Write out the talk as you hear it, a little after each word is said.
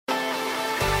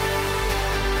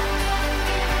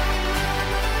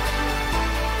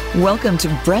Welcome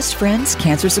to Breast Friends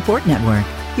Cancer Support Network.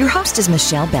 Your host is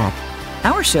Michelle Beck.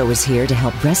 Our show is here to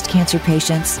help breast cancer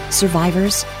patients,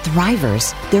 survivors,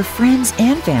 thrivers, their friends,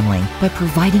 and family by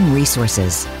providing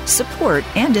resources, support,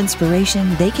 and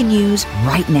inspiration they can use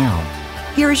right now.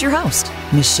 Here is your host,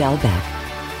 Michelle Beck.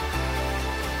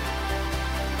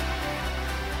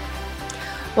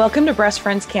 Welcome to Breast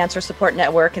Friends Cancer Support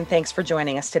Network, and thanks for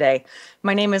joining us today.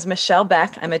 My name is Michelle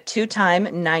Beck. I'm a 2-time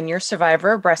 9-year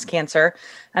survivor of breast cancer.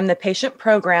 I'm the patient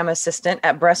program assistant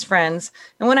at Breast Friends,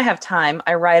 and when I have time,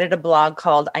 I write at a blog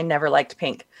called I Never Liked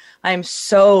Pink. I am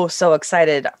so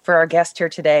excited for our guest here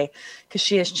today because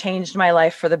she has changed my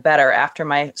life for the better after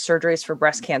my surgeries for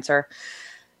breast cancer.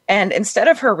 And instead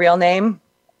of her real name,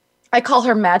 I call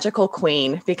her Magical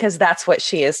Queen because that's what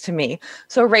she is to me.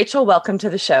 So Rachel, welcome to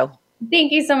the show.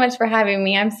 Thank you so much for having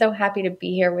me. I'm so happy to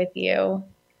be here with you.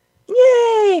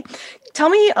 Yay! Tell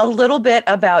me a little bit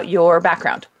about your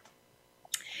background.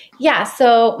 Yeah,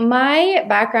 so my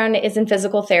background is in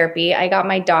physical therapy. I got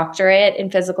my doctorate in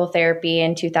physical therapy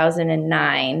in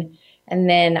 2009. And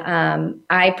then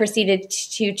I proceeded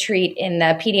to treat in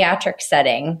the pediatric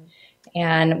setting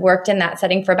and worked in that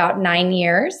setting for about 9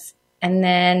 years. And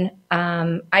then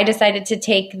I decided to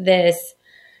take this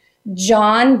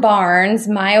John Barnes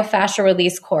myofascial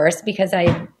release course because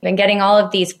I've been getting all of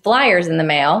these flyers in the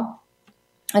mail.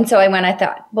 And so I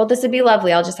thought, well, this would be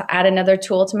lovely. I'll just add another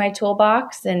tool to my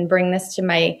toolbox and bring this to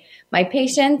my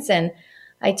patients. And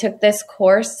I took this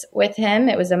course with him.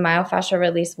 It was a myofascial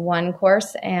release 1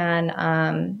 course.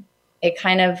 And it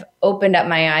kind of opened up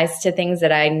my eyes to things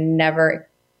that I never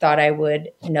thought I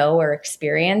would know or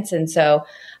experience. And so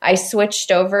I switched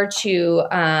over to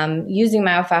using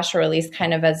myofascial release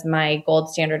kind of as my gold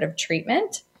standard of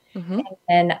treatment. Mm-hmm.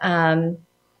 And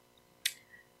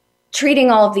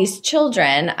treating all of these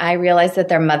children, I realized that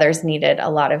their mothers needed a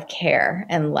lot of care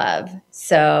and love.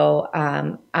 So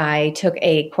I took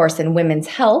a course in women's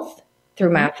health through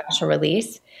myofascial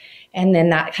release. And then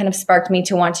that kind of sparked me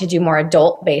to want to do more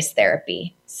adult-based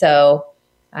therapy. So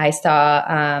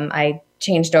I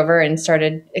changed over and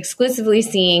started exclusively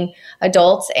seeing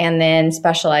adults and then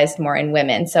specialized more in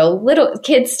women. So little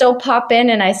kids still pop in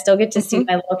and I still get to see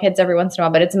my little kids every once in a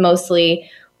while, but it's mostly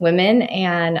women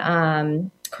and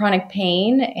chronic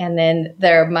pain. And then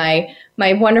my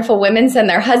wonderful women send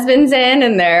their husbands in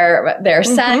and their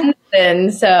sons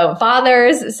and so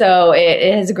fathers. So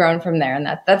it has grown from there. And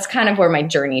that's kind of where my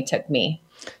journey took me.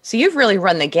 So you've really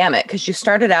run the gamut because you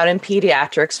started out in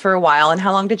pediatrics for a while. And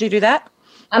how long did you do that?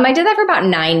 I did that for about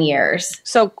 9 years.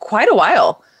 So quite a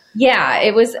while.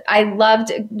 Yeah, I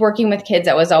loved working with kids.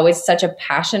 That was always such a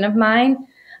passion of mine.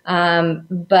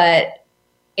 But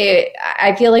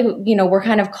I feel like, we're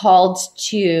kind of called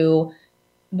to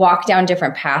walk down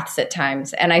different paths at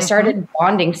times. And I started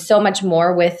bonding so much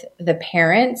more with the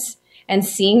parents and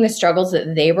seeing the struggles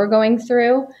that they were going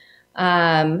through.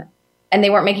 And they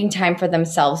weren't making time for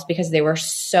themselves because they were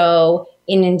so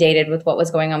inundated with what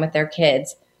was going on with their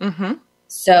kids. Mm-hmm.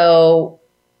 So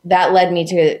that led me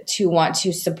to want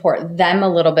to support them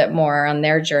a little bit more on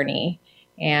their journey.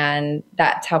 And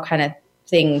that's how kind of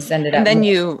things ended up.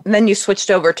 And then you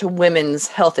switched over to women's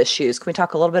health issues. Can we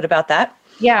talk a little bit about that?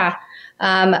 Yeah.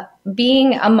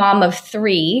 Being a mom of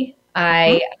 3,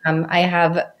 I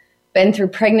have been through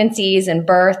pregnancies and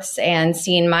births and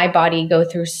seen my body go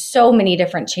through so many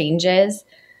different changes.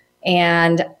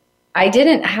 And I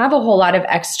didn't have a whole lot of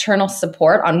external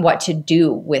support on what to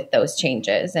do with those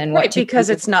changes and what because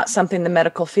it's not something the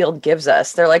medical field gives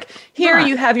us. They're like, here,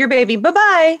 you have your baby.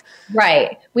 Bye-bye.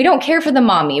 Right. We don't care for the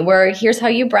mommy. Here's how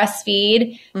you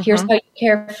breastfeed. Here's how you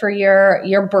care for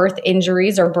your birth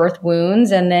injuries or birth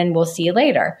wounds. And then we'll see you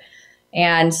later.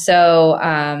 And so,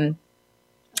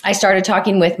 I started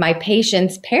talking with my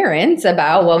patients' parents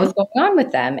about what was going on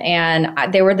with them. And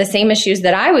they were the same issues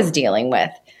that I was dealing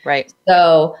with. Right.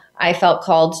 So I felt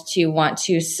called to want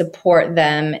to support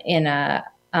them in a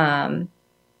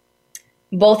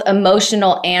both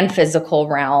emotional and physical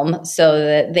realm so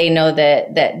that they know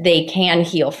that they can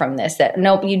heal from this. That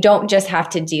nope, you don't just have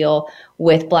to deal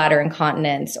with bladder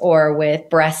incontinence or with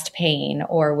breast pain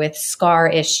or with scar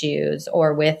issues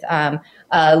or with a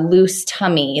loose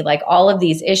tummy. Like all of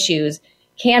these issues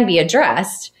can be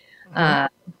addressed.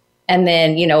 And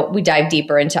then, we dive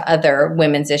deeper into other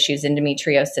women's issues,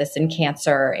 endometriosis and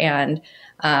cancer and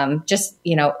just,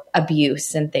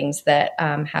 abuse and things that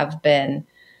have been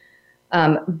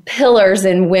pillars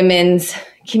in women's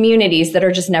communities that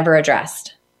are just never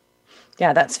addressed.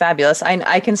 Yeah, that's fabulous.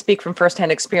 I can speak from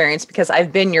firsthand experience because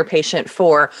I've been your patient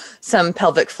for some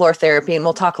pelvic floor therapy, and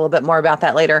we'll talk a little bit more about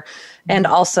that later. And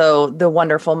also the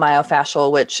wonderful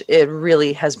myofascial, which it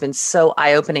really has been so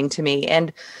eye-opening to me.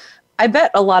 And I bet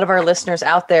a lot of our listeners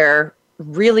out there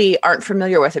really aren't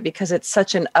familiar with it because it's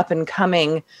such an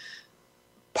up-and-coming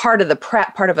part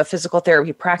of a physical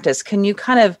therapy practice. Can you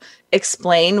kind of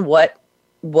explain what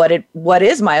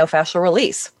is myofascial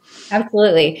release?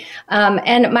 Absolutely.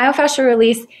 And myofascial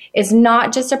release is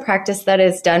not just a practice that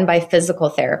is done by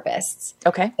physical therapists.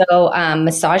 Okay. So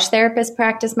massage therapists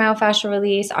practice myofascial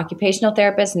release, occupational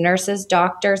therapists, nurses,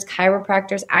 doctors,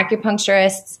 chiropractors,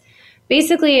 acupuncturists.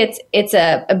 Basically, it's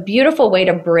a beautiful way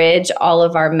to bridge all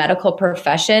of our medical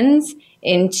professions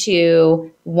into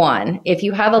one. If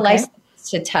you have a license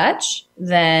to touch,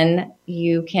 then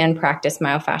you can practice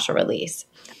myofascial release.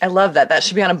 I love that. That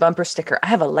should be on a bumper sticker. I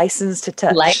have a license to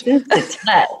touch. License to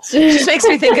touch. Just makes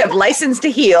me think of license to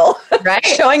heal. Right.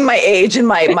 Showing my age and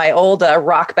my old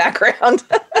rock background.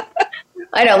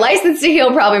 I know. License to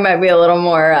heal probably might be a little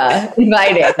more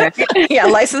inviting. Right? Yeah,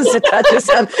 license to touch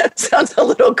sounds a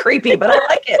little creepy, but I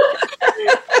like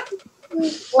it.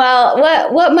 Well,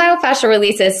 what myofascial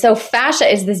release is, so fascia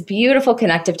is this beautiful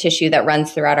connective tissue that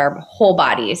runs throughout our whole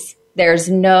bodies. There's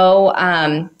no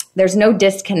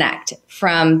disconnect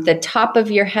from the top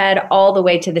of your head all the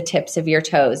way to the tips of your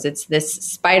toes. It's this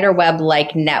spider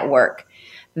web-like network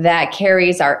that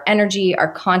carries our energy,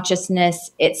 our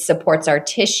consciousness. It supports our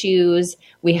tissues.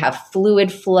 We have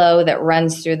fluid flow that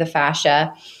runs through the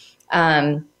fascia.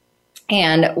 And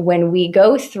when we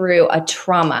go through a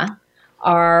trauma,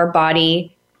 our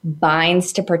body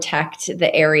binds to protect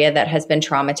the area that has been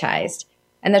traumatized.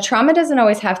 And the trauma doesn't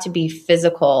always have to be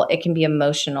physical. It can be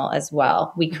emotional as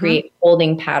well. We create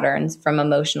holding patterns from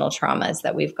emotional traumas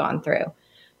that we've gone through.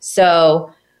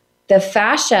 So the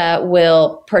fascia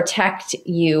will protect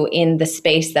you in the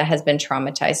space that has been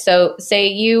traumatized. So say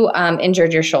you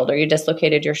injured your shoulder, you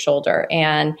dislocated your shoulder,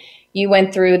 and you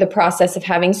went through the process of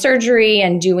having surgery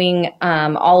and doing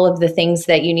all of the things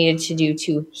that you needed to do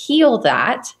to heal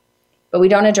that. But we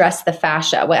don't address the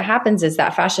fascia. What happens is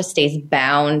that fascia stays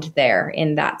bound there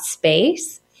in that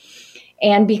space.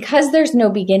 And because there's no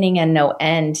beginning and no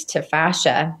end to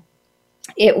fascia,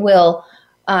 it will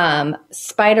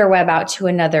spider web out to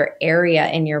another area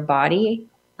in your body,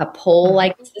 a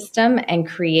pole-like system, and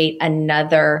create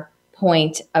another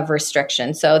point of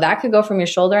restriction. So that could go from your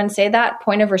shoulder, and say that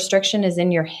point of restriction is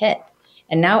in your hip.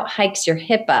 And now it hikes your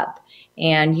hip up.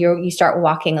 And you start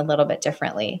walking a little bit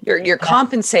differently. You're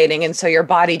compensating, and so your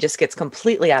body just gets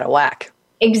completely out of whack.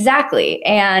 Exactly.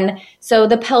 And so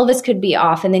the pelvis could be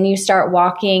off, and then you start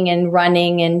walking and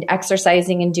running and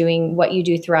exercising and doing what you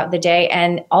do throughout the day,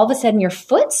 and all of a sudden your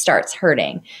foot starts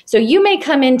hurting. So you may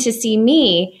come in to see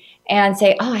me and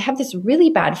say, oh, I have this really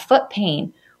bad foot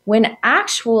pain, when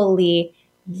actually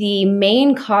the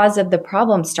main cause of the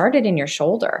problem started in your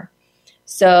shoulder.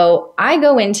 So I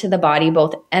go into the body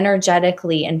both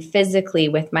energetically and physically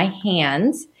with my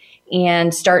hands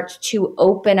and start to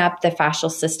open up the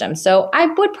fascial system. So I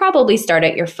would probably start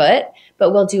at your foot,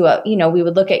 but we'll do we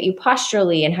would look at you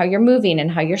posturally and how you're moving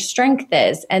and how your strength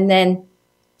is, and then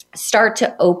start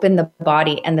to open the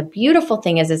body. And the beautiful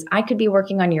thing is I could be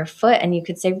working on your foot and you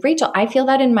could say, Rachel, I feel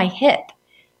that in my hip.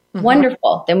 Mm-hmm.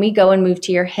 Wonderful. Then we go and move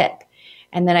to your hip.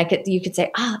 And then you could say,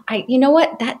 you know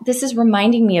what? This is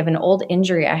reminding me of an old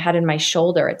injury I had in my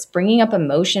shoulder. It's bringing up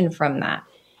emotion from that.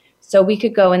 So we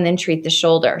could go and then treat the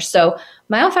shoulder. So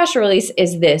myofascial release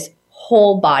is this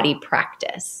whole body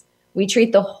practice. We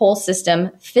treat the whole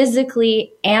system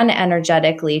physically and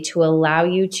energetically to allow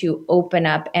you to open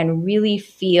up and really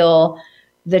feel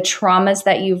the traumas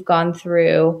that you've gone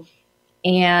through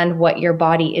and what your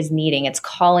body is needing. It's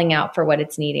calling out for what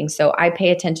it's needing. So I pay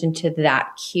attention to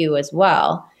that cue as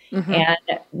well. Mm-hmm. And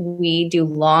we do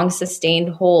long sustained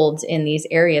holds in these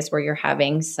areas where you're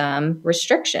having some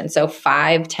restriction. So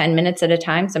 5-10 minutes at a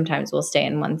time. Sometimes we'll stay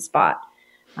in one spot.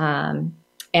 And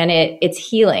it's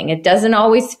healing. It doesn't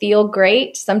always feel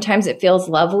great. Sometimes it feels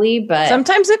lovely, but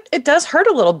sometimes it does hurt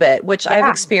a little bit, which I've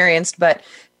experienced. But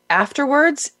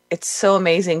afterwards, it's so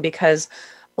amazing because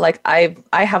I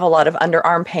have a lot of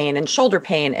underarm pain and shoulder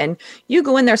pain, and you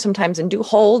go in there sometimes and do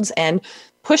holds and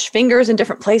push fingers in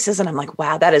different places. And I'm like,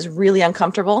 wow, that is really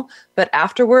uncomfortable. But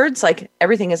afterwards,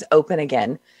 everything is open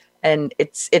again. And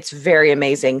it's very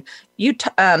amazing. You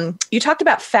talked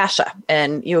about fascia,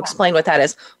 and you explained what that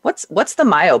is. What's the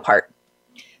myo part?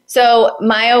 So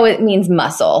myo, it means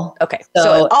muscle. Okay.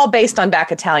 So all based on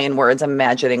back Italian words, I'm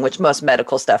imagining, which most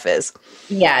medical stuff is.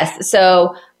 Yes.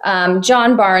 So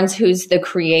John Barnes, who's the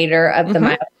creator of the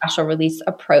myofascial release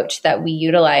approach that we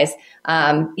utilize,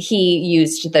 he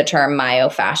used the term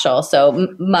myofascial.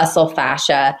 So muscle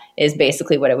fascia is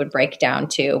basically what it would break down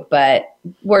to. But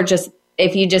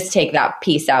if you just take that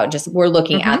piece out, we're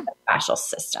looking at the fascial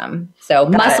system. So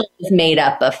muscle is made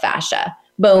up of fascia.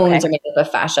 Bones are made up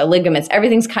of fascia, ligaments,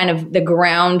 everything's kind of the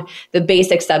ground, the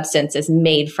basic substance is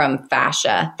made from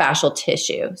fascia, fascial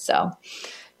tissue. So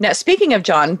now, speaking of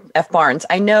John F. Barnes,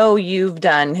 I know you've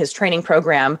done his training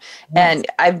program, and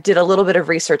I did a little bit of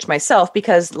research myself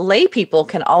because lay people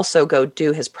can also go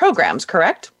do his programs,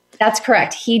 correct? That's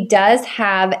correct. He does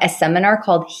have a seminar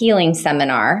called Healing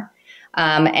Seminar,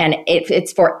 and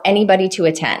it's for anybody to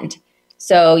attend.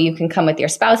 So you can come with your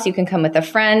spouse, you can come with a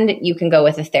friend, you can go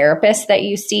with a therapist that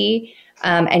you see,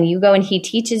 and you go and he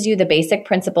teaches you the basic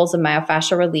principles of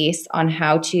myofascial release on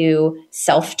how to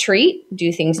self-treat,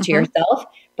 do things to yourself,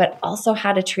 but also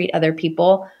how to treat other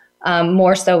people.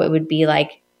 More so it would be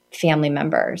like family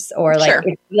members or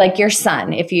like your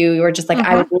son. If you were just like,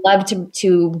 I would love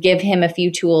to give him a few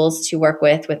tools to work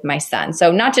with my son.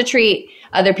 So not to treat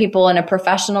other people in a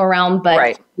professional realm,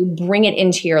 but to bring it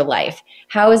into your life.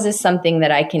 How is this something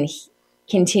that I can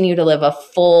continue to live a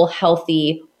full,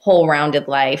 healthy, whole-rounded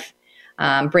life,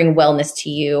 bring wellness to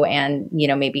you and,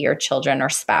 maybe your children or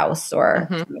spouse or,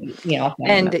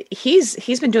 And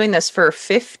he's been doing this for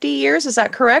 50 years. Is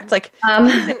that correct?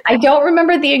 I don't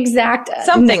remember the exact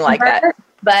something number, like that.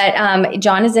 But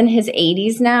John is in his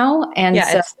 80s now. And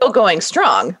so it's still going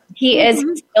strong. He is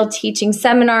still teaching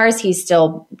seminars. He's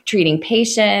still treating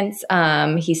patients.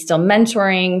 He's still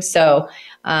mentoring. So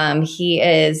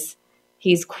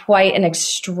he's quite an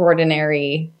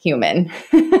extraordinary human.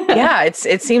 Yeah,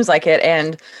 it seems like it.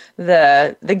 And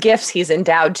the gifts he's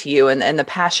endowed to you and the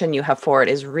passion you have for it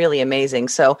is really amazing.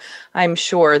 So I'm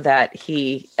sure that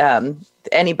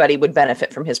anybody would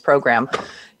benefit from his program.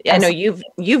 I know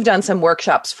you've done some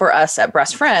workshops for us at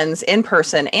Breast Friends in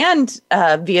person and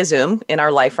via Zoom in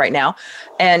our life right now.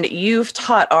 And you've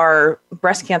taught our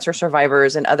breast cancer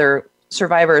survivors and other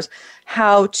survivors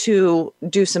how to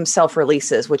do some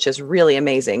self-releases, which is really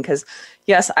amazing. Because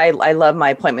yes, I love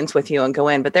my appointments with you and go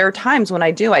in, but there are times when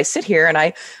I sit here and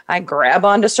I grab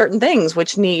onto certain things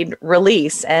which need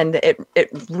release, and it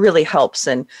really helps,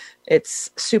 and it's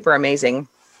super amazing.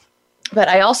 But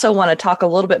I also want to talk a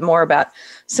little bit more about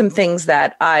some things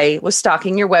that I was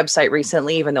stalking your website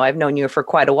recently, even though I've known you for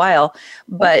quite a while.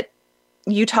 But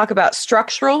you talk about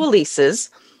structural releases,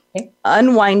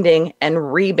 unwinding,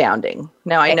 and rebounding.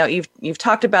 Now, I know you've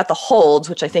talked about the holds,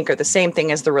 which I think are the same thing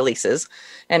as the releases.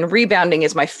 And rebounding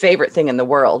is my favorite thing in the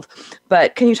world.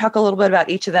 But can you talk a little bit about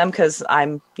each of them? Because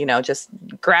I'm, just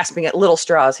grasping at little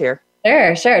straws here.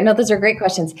 Sure. No, those are great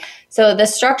questions. So the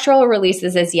structural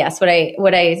releases is, yes, what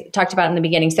I talked about in the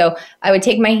beginning. So I would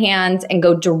take my hands and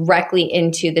go directly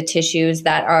into the tissues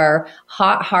that are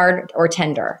hot, hard, or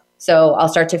tender. So I'll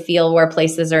start to feel where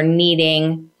places are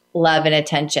needing love and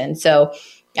attention. So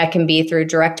I can be through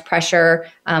direct pressure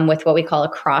with what we call a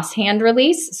cross hand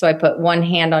release. So I put one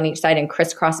hand on each side and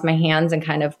crisscross my hands and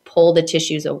kind of pull the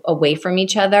tissues away from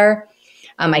each other.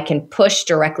 I can push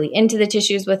directly into the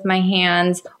tissues with my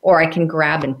hands, or I can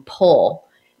grab and pull.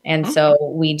 And so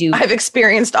we do. I've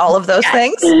experienced all of those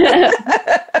things. So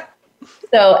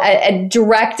a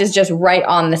direct is just right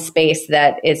on the space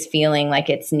that is feeling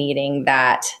like it's needing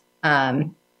that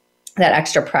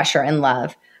extra pressure and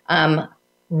love.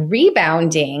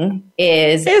 Rebounding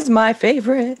is my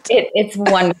favorite. It's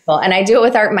wonderful. And I do it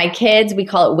with my kids. We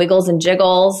call it wiggles and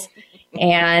jiggles.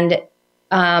 And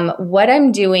what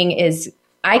I'm doing is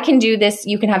I can do this.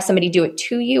 You can have somebody do it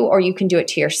to you, or you can do it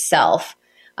to yourself.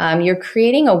 You're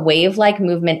creating a wave-like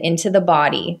movement into the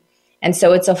body. And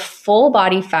so it's a full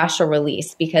body fascial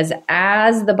release, because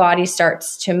as the body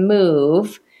starts to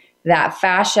move, that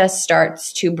fascia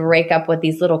starts to break up with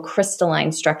these little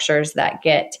crystalline structures that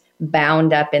get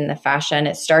bound up in the fascia, and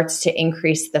it starts to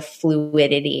increase the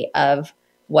fluidity of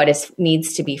what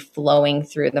needs to be flowing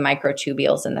through the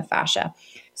microtubules in the fascia.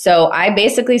 So I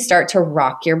basically start to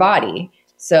rock your body.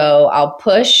 So I'll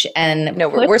push and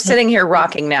we're sitting here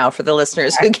rocking now for the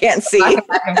listeners who can't see.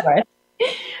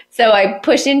 So I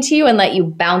push into you and let you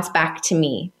bounce back to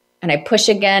me. And I push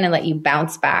again and let you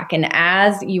bounce back. And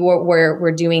as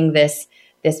we're doing this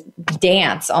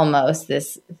dance, almost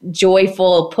this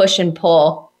joyful push and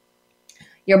pull,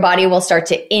 your body will start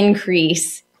to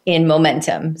increase in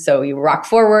momentum. So you rock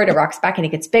forward, it rocks back, and it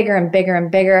gets bigger and bigger and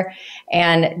bigger.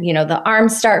 And, the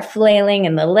arms start flailing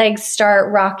and the legs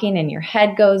start rocking and your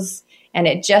head goes And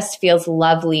it just feels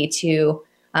lovely to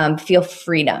feel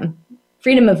freedom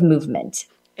of movement.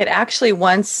 It actually,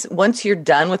 once you're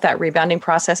done with that rebounding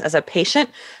process as a patient,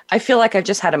 I feel like I've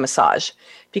just had a massage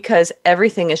because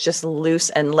everything is just loose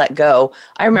and let go.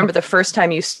 I remember the first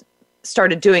time you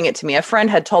started doing it to me, a friend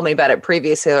had told me about it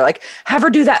previously. They're like, have her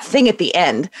do that thing at the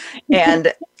end.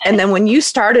 And then when you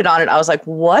started on it, I was like,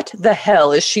 what the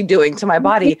hell is she doing to my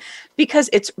body? Because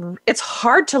it's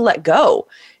hard to let go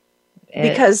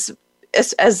because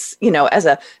as you know, as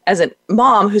a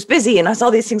mom who's busy and has all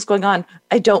these things going on,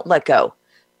 I don't let go.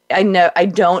 I know I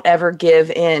don't ever give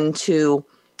in to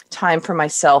time for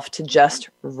myself to just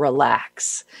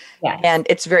relax. Yes. And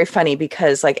it's very funny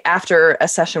because like after a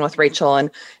session with Rachel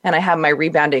and I have my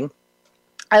rebounding,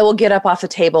 I will get up off the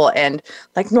table and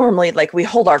like normally like we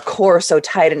hold our core so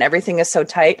tight and everything is so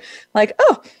tight, like,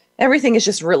 oh, everything is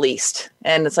just released.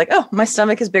 And it's like, oh, my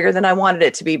stomach is bigger than I wanted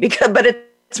it to be but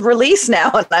it's released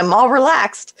now and I'm all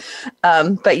relaxed.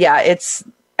 But yeah,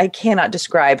 I cannot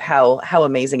describe how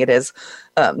amazing it is.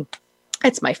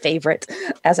 It's my favorite,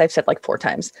 as I've said like 4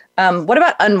 times. What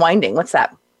about unwinding? What's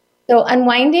that? So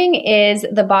unwinding is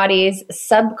the body's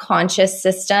subconscious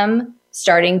system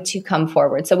starting to come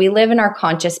forward. So we live in our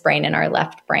conscious brain and our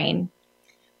left brain.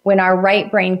 When our right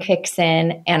brain kicks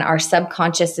in and our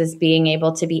subconscious is being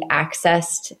able to be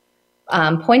accessed,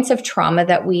 points of trauma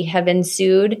that we have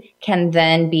ensued can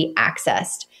then be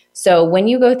accessed. So when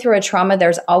you go through a trauma,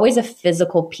 there's always a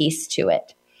physical piece to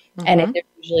it. Mm-hmm. And it's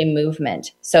usually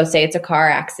movement. So say it's a car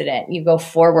accident, you go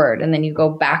forward and then you go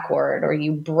backward or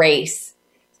you brace.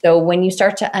 So when you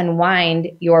start to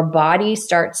unwind, your body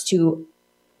starts to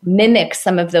mimic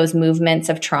some of those movements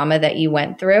of trauma that you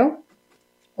went through.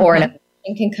 Or an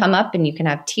emotion can come up and you can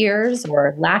have tears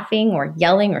or laughing or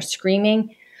yelling or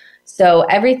screaming. So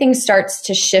everything starts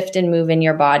to shift and move in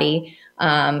your body.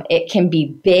 It can be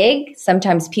big.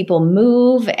 Sometimes people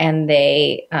move and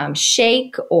they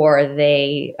shake or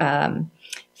they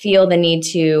feel the need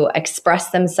to express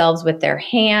themselves with their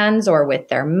hands or with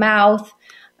their mouth.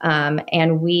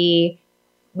 And we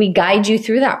guide you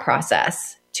through that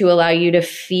process to allow you to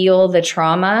feel the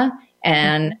trauma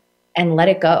and let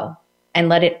it go and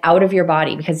let it out of your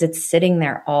body because it's sitting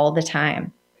there all the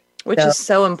time. Which is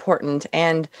so important.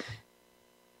 And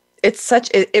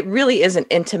it really is an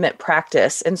intimate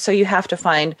practice. And so you have to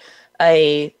find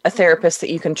a therapist that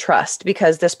you can trust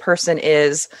because this person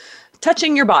is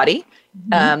touching your body,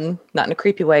 not in a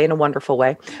creepy way, in a wonderful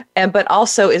way, but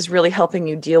also is really helping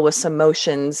you deal with some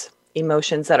emotions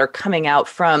that are coming out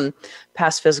from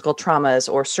past physical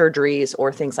traumas or surgeries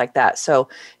or things like that. So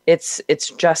it's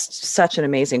just such an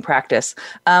amazing practice.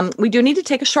 We do need to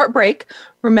take a short break.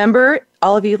 Remember,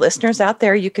 all of you listeners out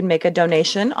there, you can make a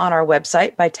donation on our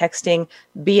website by texting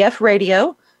BF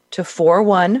Radio to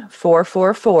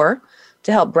 41444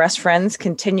 to help Breast Friends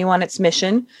continue on its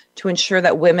mission to ensure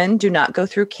that women do not go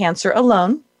through cancer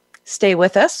alone. Stay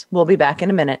with us. We'll be back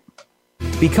in a minute.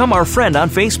 Become our friend on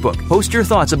Facebook. Post your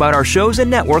thoughts about our shows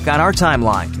and network on our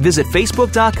timeline. Visit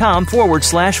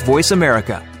facebook.com/Voice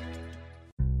America.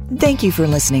 Thank you for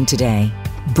listening today.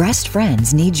 Breast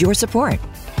Friends needs your support.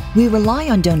 We rely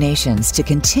on donations to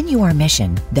continue our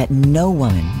mission that no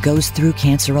woman goes through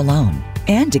cancer alone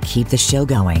and to keep the show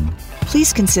going.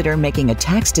 Please consider making a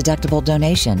tax-deductible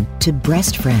donation to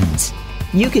Breast Friends.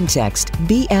 You can text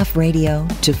BF Radio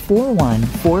to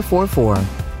 41444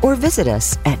 or visit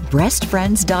us at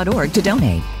breastfriends.org to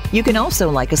donate. You can also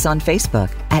like us on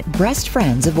Facebook at Breast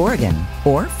Friends of Oregon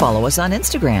or follow us on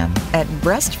Instagram at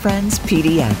Breast Friends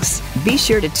PDX. Be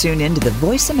sure to tune in to the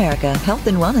Voice America Health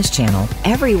and Wellness channel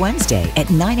every Wednesday at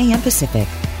 9 a.m. Pacific,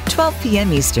 12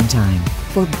 p.m. Eastern Time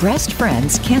for Breast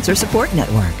Friends Cancer Support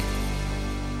Network.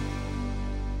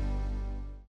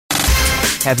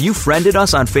 Have you friended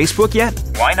us on Facebook yet?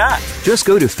 Why not? Just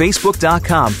go to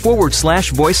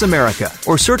facebook.com/Voice America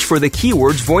or search for the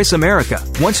keywords Voice America.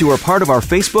 Once you are part of our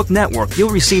Facebook network,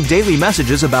 you'll receive daily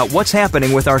messages about what's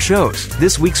happening with our shows,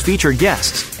 this week's featured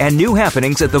guests, and new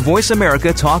happenings at the Voice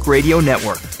America Talk Radio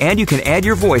Network. And you can add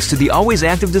your voice to the always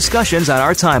active discussions on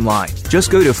our timeline. Just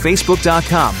go to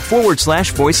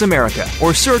facebook.com/Voice America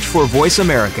or search for Voice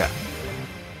America.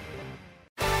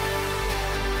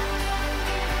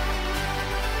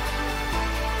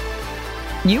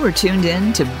 You are tuned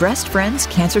in to Breast Friends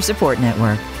Cancer Support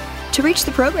Network. To reach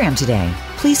the program today,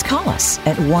 please call us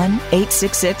at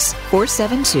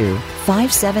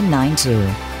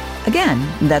 1-866-472-5792. Again,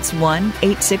 that's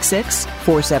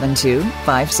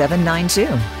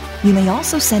 1-866-472-5792. You may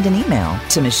also send an email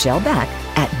to Michelle Beck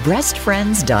at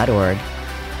breastfriends.org.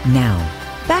 Now,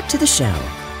 back to the show.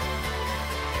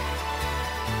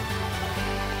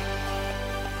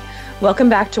 Welcome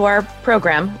back to our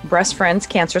program, Breast Friends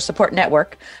Cancer Support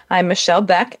Network. I'm Michelle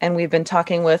Beck, and we've been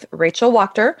talking with Rachel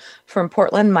Wachter from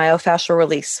Portland Myofascial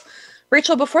Release.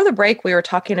 Rachel, before the break, we were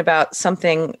talking about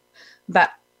something about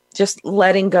just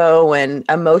letting go and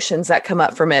emotions that come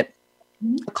up from it.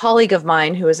 A colleague of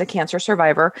mine who is a cancer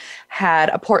survivor had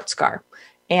a port scar.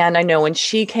 And I know when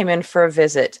she came in for a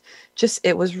visit,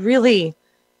 it was really,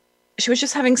 she was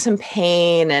just having some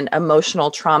pain and emotional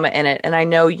trauma in it. And I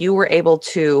know you were able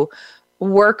to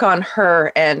work on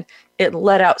her, and it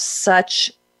let out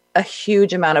such a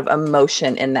huge amount of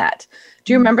emotion in that.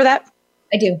 Do you remember that?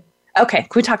 I do. Okay. Can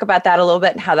we talk about that a little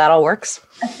bit and how that all works?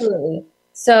 Absolutely.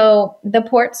 So the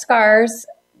port scars,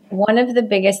 one of the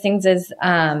biggest things is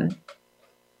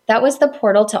that was the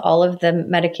portal to all of the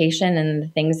medication and the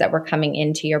things that were coming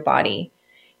into your body.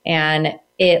 And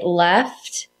it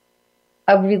left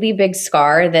a really big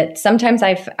scar that sometimes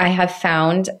I have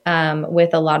found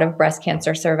with a lot of breast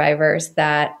cancer survivors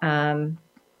that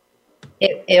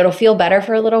it'll feel better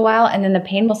for a little while, and then the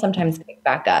pain will sometimes pick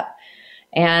back up.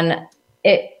 And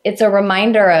it's a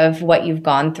reminder of what you've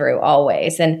gone through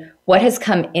always and what has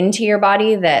come into your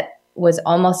body that was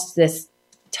almost this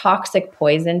toxic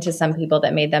poison to some people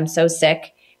that made them so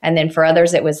sick. And then for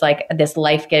others, it was like this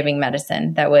life-giving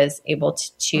medicine that was able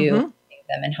to save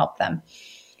them and help them.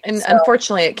 And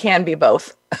unfortunately, it can be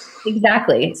both.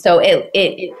 Exactly. So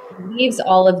it leaves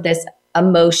all of this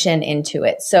emotion into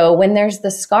it. So when there's the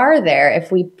scar there,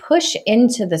 if we push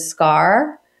into the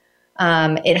scar,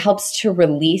 it helps to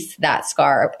release that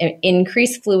scar,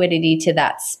 increase fluidity to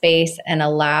that space, and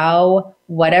allow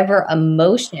whatever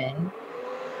emotion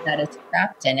that is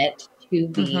trapped in it to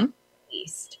be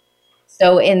released.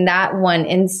 So in that one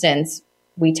instance,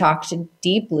 we talked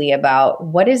deeply about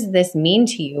what does this mean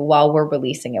to you while we're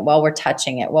releasing it, while we're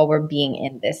touching it, while we're being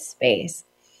in this space.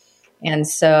 And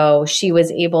so she was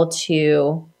able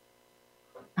to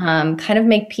kind of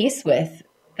make peace with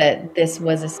that this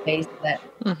was a space that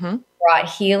brought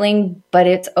healing, but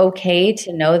it's okay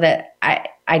to know that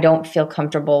I don't feel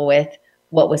comfortable with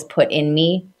what was put in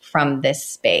me from this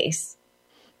space.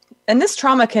 And this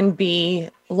trauma can be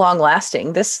long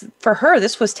lasting. For her,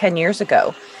 this was 10 years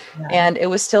ago. Yeah. And it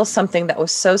was still something that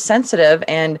was so sensitive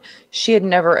and she had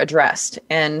never addressed.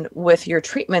 And with your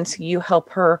treatments, you help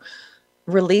her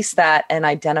release that and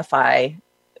identify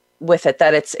with it,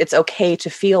 that it's okay to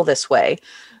feel this way,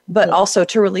 but also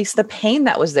to release the pain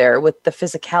that was there with the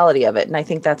physicality of it. And I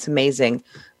think that's amazing.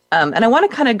 And I want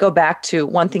to kind of go back to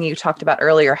one thing you talked about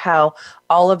earlier, how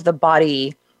all of the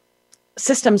body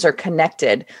systems are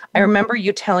connected. I remember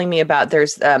you telling me about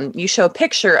you show a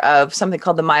picture of something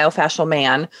called the myofascial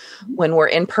man when we're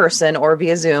in person or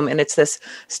via Zoom, and it's this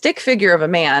stick figure of a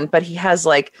man, but he has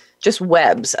like just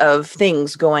webs of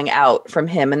things going out from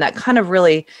him. And that kind of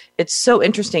really, it's so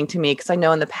interesting to me because I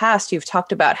know in the past you've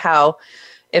talked about how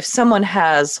if someone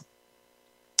has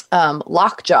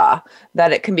lockjaw,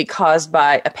 that it can be caused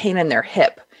by a pain in their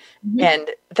hip. And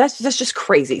that's just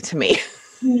crazy to me.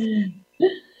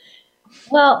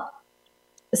 Well,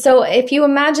 so if you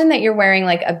imagine that you're wearing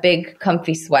like a big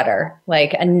comfy sweater,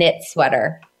 like a knit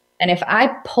sweater, and if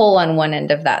I pull on one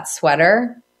end of that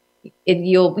sweater,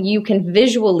 you can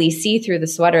visually see through the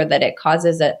sweater that it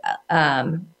causes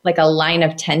like a line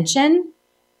of tension,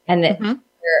 and that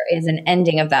there is an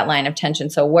ending of that line of tension.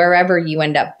 So wherever you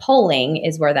end up pulling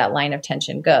is where that line of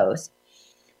tension goes.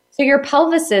 So your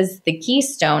pelvis is the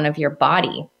keystone of your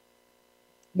body.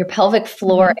 Your pelvic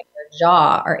floor and your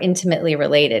jaw are intimately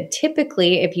related.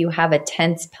 Typically, if you have a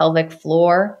tense pelvic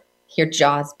floor, your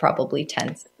jaw is probably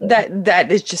tense.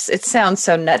 That is just, it sounds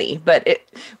so nutty, but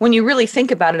when you really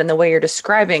think about it in the way you're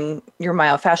describing your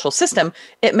myofascial system,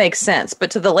 it makes sense.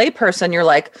 But to the layperson, you're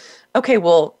like, okay,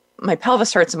 well, my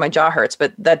pelvis hurts and my jaw hurts,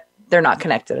 but that they're not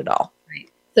connected at all.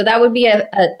 So that would be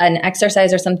an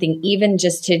exercise or something even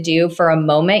just to do for a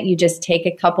moment. You just take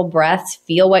a couple breaths,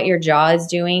 feel what your jaw is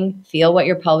doing, feel what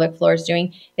your pelvic floor is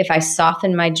doing. If I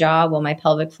soften my jaw, will my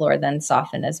pelvic floor then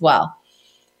soften as well?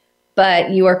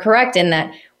 But you are correct in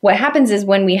that what happens is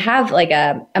when we have like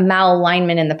a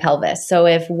malalignment in the pelvis. So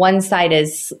if one side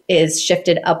is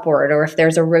shifted upward, or if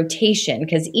there's a rotation,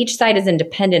 because each side is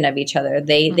independent of each other,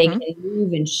 they can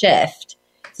move and shift.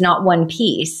 It's not one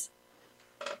piece.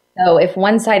 So if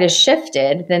one side is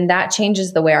shifted, then that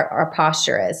changes the way our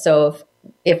posture is. So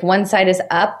if one side is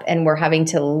up and we're having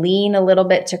to lean a little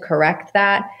bit to correct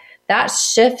that, that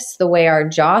shifts the way our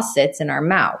jaw sits in our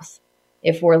mouth.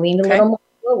 If we're leaned a little more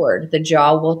forward, the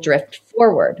jaw will drift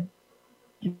forward.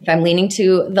 If I'm leaning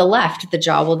to the left, the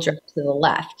jaw will drift to the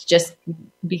left just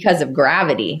because of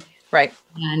gravity. Right.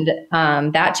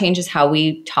 And that changes how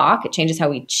we talk. It changes how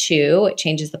we chew. It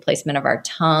changes the placement of our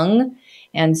tongue.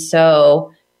 And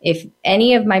so if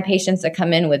any of my patients that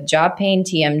come in with job pain,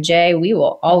 TMJ, we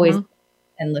will always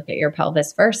and look at your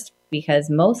pelvis first, because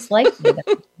most likely that's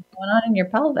what's going on in your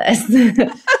pelvis.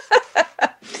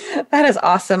 That is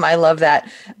awesome. I love that.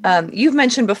 You've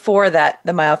mentioned before that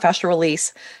the myofascial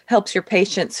release helps your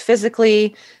patients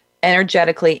physically,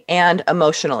 energetically, and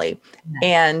emotionally.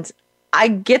 And I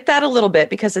get that a little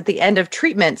bit because at the end of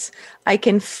treatments, I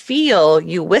can feel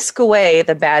you whisk away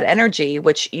the bad energy,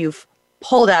 which you've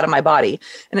pulled out of my body.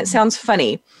 And it sounds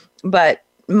funny, but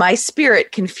my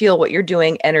spirit can feel what you're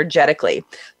doing energetically.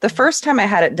 The first time I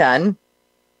had it done,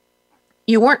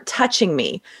 you weren't touching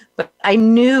me, but I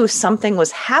knew something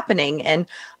was happening, and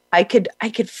I could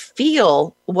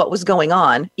feel what was going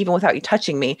on even without you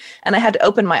touching me. And I had to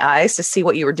open my eyes to see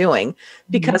what you were doing,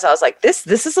 because I was like, this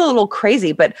is a little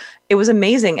crazy, but it was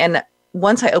amazing. And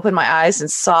once I opened my eyes and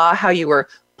saw how you were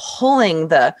pulling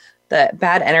the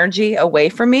bad energy away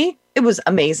from me, it was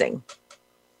amazing.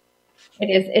 It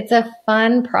is. It's a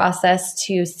fun process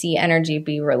to see energy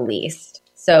be released.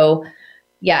 So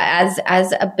yeah,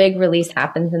 as a big release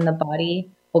happens in the body,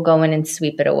 we'll go in and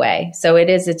sweep it away. So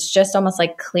it's just almost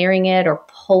like clearing it or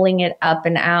pulling it up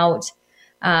and out.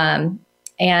 And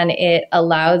it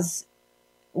allows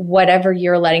whatever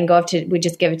you're letting go of we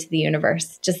just give it to the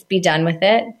universe. Just be done with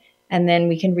it. And then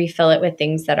we can refill it with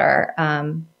things that are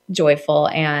joyful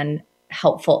and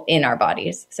helpful in our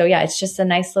bodies. So yeah, it's just a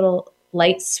nice little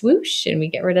light swoosh, and we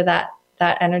get rid of that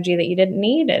energy that you didn't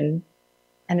need, and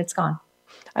it's gone.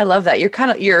 I love that. You're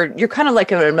kind of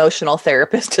like an emotional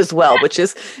therapist as well, which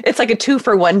is, it's like a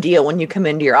 2-for-1 deal when you come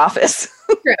into your office.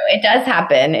 True. It does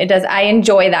happen. It does. I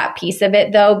enjoy that piece of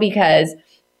it though, because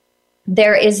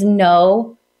there is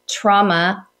no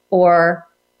trauma or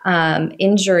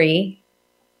injury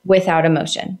without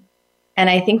emotion. And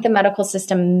I think the medical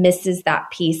system misses that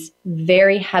piece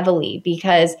very heavily,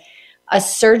 because a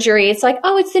surgery, it's like,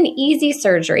 oh, it's an easy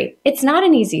surgery. It's not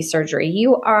an easy surgery.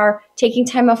 You are taking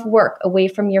time off work, away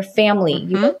from your family.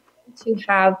 You are going to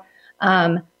have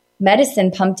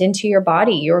medicine pumped into your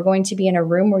body. You're going to be in a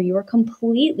room where you are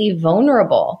completely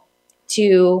vulnerable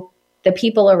to the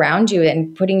people around you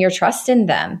and putting your trust in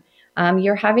them.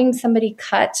 You're having somebody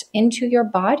cut into your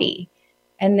body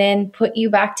and then put you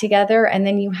back together, and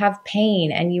then you have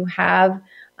pain, and you have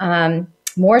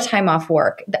more time off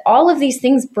work. All of these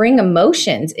things bring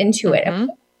emotions into it. And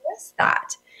what's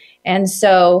that? And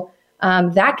so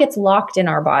that gets locked in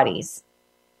our bodies,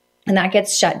 and that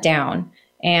gets shut down.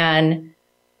 And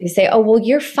you say, oh, well,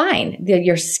 you're fine.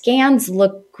 Your scans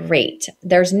look great.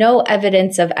 There's no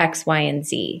evidence of X, Y, and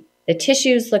Z. The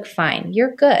tissues look fine.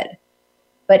 You're good.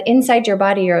 But inside your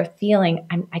body, you're feeling,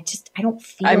 I don't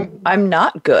feel. I'm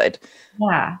not good.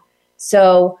 Yeah.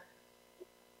 So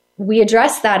we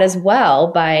address that as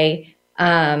well by,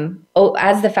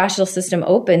 as the fascial system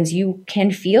opens, you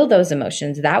can feel those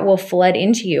emotions that will flood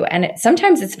into you. And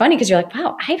sometimes it's funny because you're like,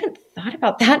 wow, I haven't thought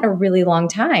about that in a really long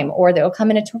time. Or they'll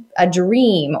come in a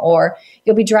dream, or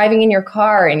you'll be driving in your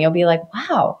car and you'll be like,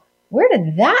 wow, where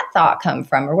did that thought come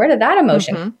from? Or where did that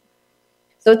emotion come from?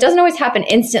 So it doesn't always happen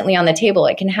instantly on the table.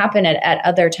 It can happen at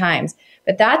other times.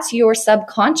 But that's your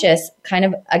subconscious kind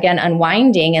of, again,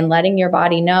 unwinding and letting your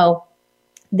body know,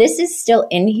 this is still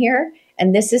in here,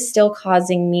 and this is still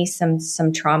causing me some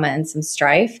trauma and some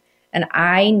strife, and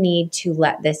I need to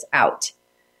let this out.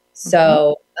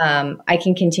 So I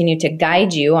can continue to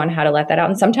guide you on how to let that out.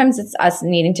 And sometimes it's us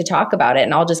needing to talk about it,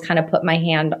 and I'll just kind of put my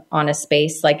hand on a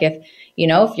space. Like if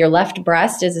your left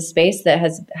breast is a space that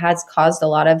has caused a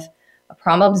lot of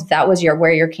problems, that was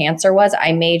where your cancer was,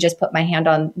 I may just put my hand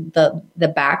on the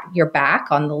back, your back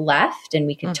on the left, and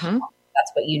we could talk.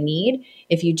 That's what you need.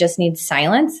 If you just need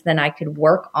silence, then I could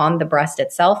work on the breast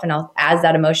itself. And as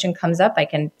that emotion comes up, I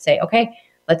can say, okay,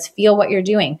 let's feel what you're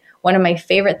doing. One of my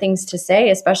favorite things to say,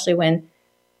 especially when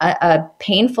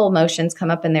painful emotions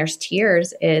come up and there's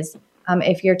tears, is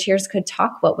if your tears could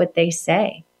talk, what would they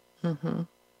say?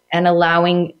 And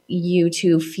allowing you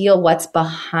to feel what's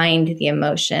behind the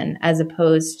emotion, as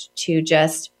opposed to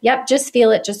just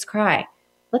feel it, just cry.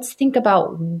 Let's think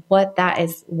about what that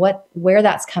is, where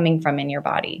that's coming from in your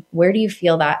body. Where do you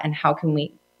feel that, and how can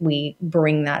we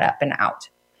bring that up and out?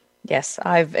 Yes,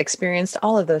 I've experienced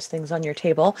all of those things on your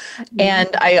table. And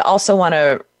I also want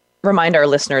to remind our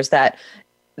listeners that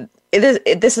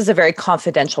this is a very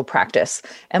confidential practice.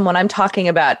 And when I'm talking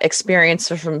about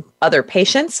experiences from other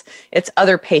patients, it's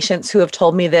other patients who have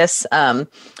told me this.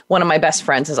 One of my best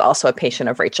friends is also a patient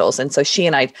of Rachel's. And so she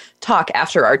and I talk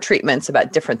after our treatments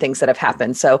about different things that have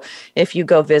happened. So if you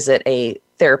go visit a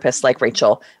therapist like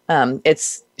Rachel,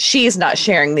 she's not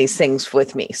sharing these things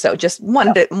with me. So just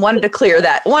wanted to clear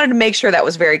that, wanted to make sure that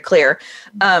was very clear.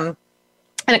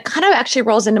 And it kind of actually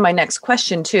rolls into my next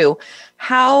question too.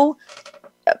 How,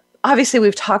 obviously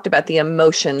we've talked about the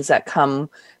emotions that can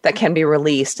be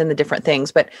released and the different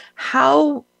things, but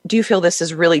how do you feel this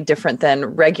is really different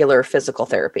than regular physical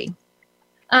therapy?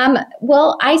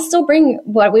 Well, I still bring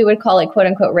what we would call like quote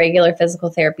unquote regular physical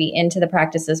therapy into the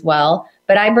practice as well,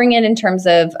 but I bring it in terms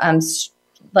of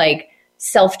like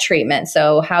self-treatment.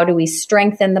 So how do we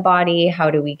strengthen the body? How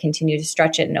do we continue to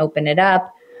stretch it and open it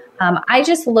up? I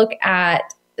just look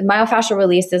at myofascial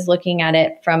release is looking at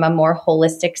it from a more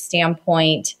holistic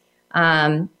standpoint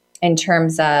in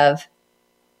terms of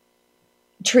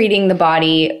treating the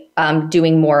body,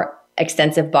 doing more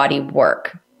extensive body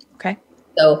work. Okay.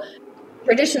 So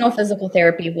traditional physical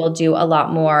therapy will do a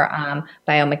lot more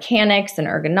biomechanics and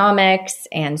ergonomics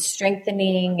and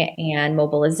strengthening and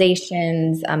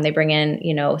mobilizations. They bring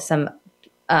in, some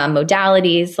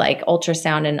modalities like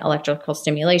ultrasound and electrical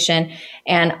stimulation.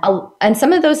 And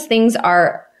some of those things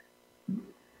are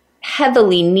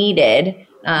heavily needed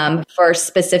for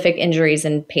specific injuries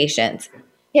in patients.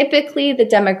 Typically, the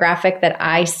demographic that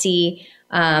I see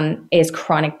is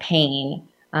chronic pain,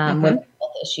 with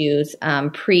health issues,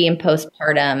 pre and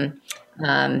postpartum,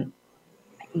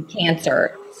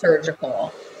 cancer,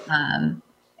 surgical.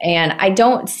 And I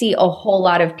don't see a whole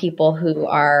lot of people who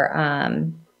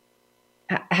are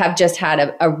have just had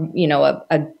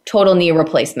a total knee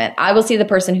replacement. I will see the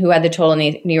person who had the total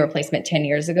knee replacement 10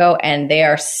 years ago, and they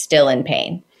are still in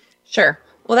pain. Sure.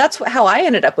 Well, that's how I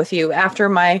ended up with you. After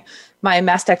my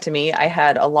mastectomy, I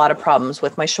had a lot of problems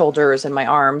with my shoulders and my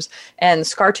arms and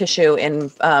scar tissue in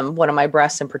one of my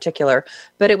breasts in particular,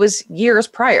 but it was years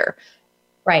prior.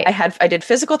 Right. I did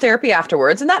physical therapy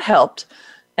afterwards, and that helped.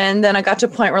 And then I got to a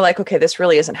point where okay, this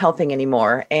really isn't helping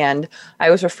anymore. And I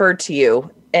was referred to you,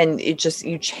 and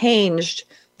you changed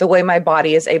the way my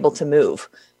body is able to move,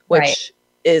 which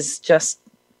is just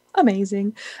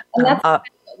amazing. And that's what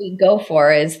we go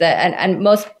for is that, and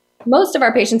most of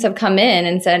our patients have come in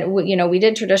and said, we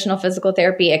did traditional physical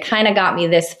therapy. It kind of got me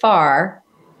this far.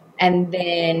 And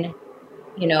then,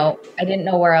 I didn't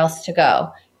know where else to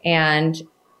go. And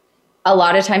a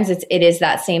lot of times it is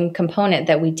that same component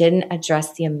that we didn't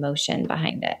address the emotion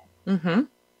behind it. Mm-hmm.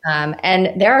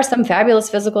 And there are some fabulous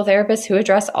physical therapists who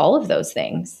address all of those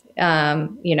things,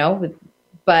 but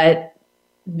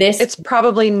it's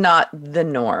probably not the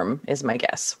norm is my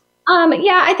guess.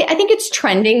 I think it's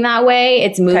trending that way.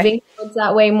 It's moving towards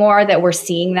that way more, that we're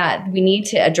seeing that we need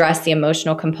to address the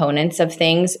emotional components of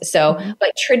things. So,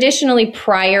 but traditionally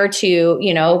prior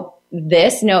to,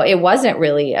 this, no, it wasn't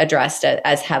really addressed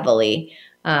as heavily.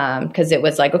 Because it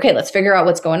was like, okay, let's figure out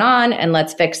what's going on and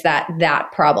let's fix that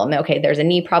problem. Okay, there's a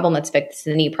knee problem. Let's fix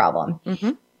the knee problem.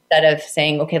 Mm-hmm. Instead of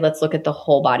saying, okay, let's look at the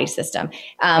whole body system.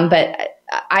 But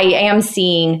I am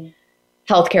seeing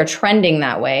healthcare trending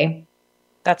that way.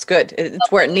 That's good.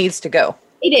 It's where it needs to go.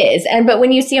 It is. But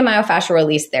when you see a myofascial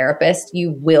release therapist,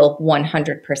 you will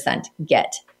 100%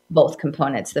 get both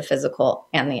components, the physical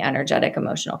and the energetic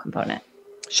emotional component.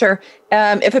 Sure.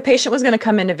 If a patient was going to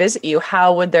come in to visit you,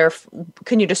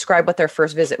 can you describe what their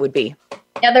first visit would be?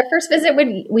 Yeah, their first visit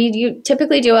we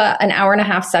typically do an hour and a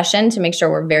half session to make sure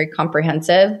we're very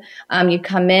comprehensive. You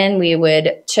come in, we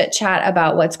would chit chat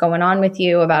about what's going on with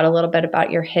you, about a little bit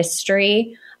about your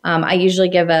history. I usually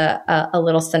give a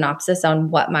little synopsis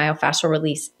on what myofascial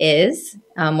release is,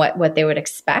 what they would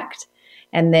expect.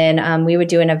 And then we would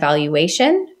do an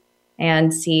evaluation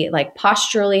and see like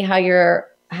posturally how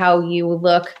you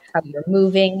look, how you're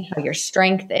moving, how your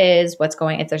strength is,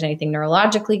 if there's anything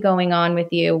neurologically going on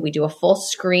with you. We do a full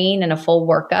screen and a full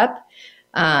workup.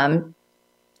 And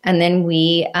then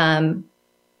we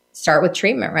start with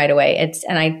treatment right away.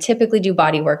 And I typically do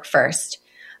body work first,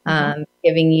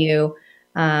 giving you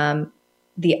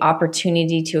the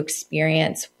opportunity to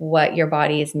experience what your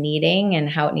body is needing and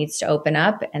how it needs to open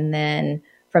up. And then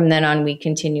from then on, we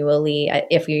continually,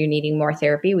 if you're needing more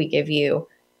therapy, we give you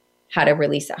how to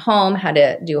release at home, how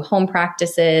to do home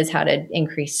practices, how to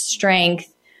increase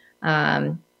strength.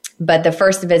 But the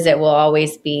first visit will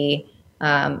always be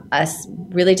us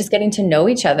really just getting to know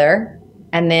each other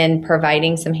and then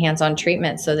providing some hands-on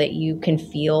treatment so that you can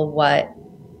feel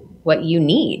what you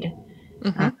need.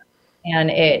 Mm-hmm.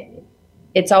 And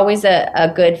it's always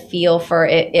a good feel for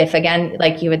it if, again,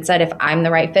 like you had said, if I'm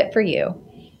the right fit for you.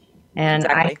 And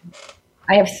exactly.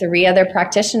 I have 3 other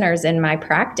practitioners in my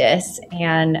practice,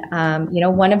 and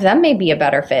one of them may be a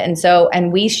better fit.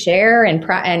 And we share and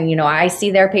I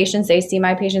see their patients, they see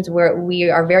my patients. We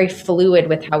are very fluid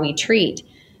with how we treat.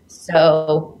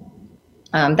 So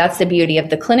that's the beauty of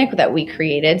the clinic that we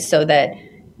created, so that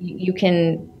you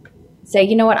can say,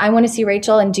 you know what, I want to see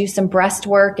Rachel and do some breast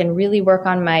work and really work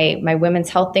on my women's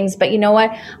health things. But you know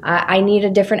what, I need a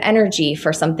different energy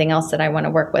for something else that I want to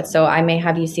work with. So I may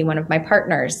have you see one of my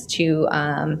partners to,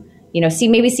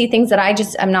 see things that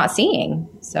I'm not seeing.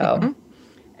 So. Mm-hmm.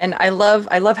 And I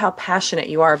love how passionate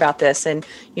you are about this. And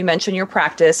you mentioned your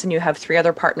practice and you have 3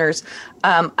 other partners.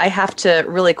 I have to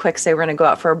really quick say we're going to go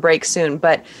out for a break soon,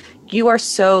 but you are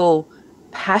so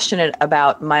passionate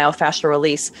about myofascial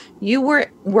release. You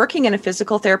were working in a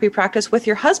physical therapy practice with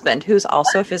your husband, who's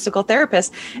also a physical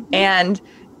therapist. And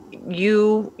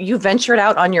you ventured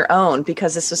out on your own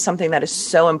because this was something that is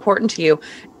so important to you.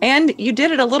 And you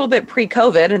did it a little bit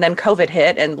pre-COVID, and then COVID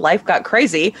hit and life got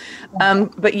crazy.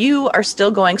 But you are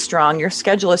still going strong. Your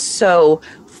schedule is so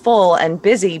full and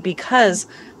busy because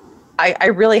I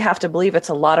really have to believe it's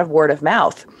a lot of word of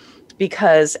mouth,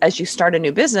 because as you start a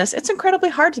new business, it's incredibly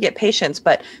hard to get patients.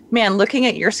 But man, looking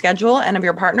at your schedule and of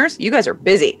your partners, you guys are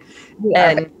busy,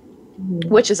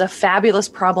 which is a fabulous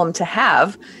problem to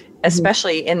have,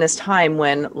 especially in this time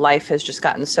when life has just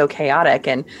gotten so chaotic.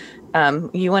 And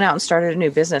you went out and started a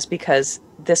new business because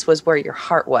this was where your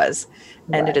heart was,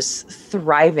 and it is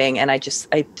thriving. And I just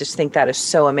think that is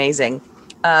so amazing.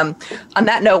 On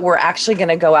that note, we're actually going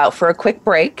to go out for a quick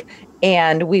break,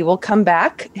 and we will come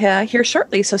back here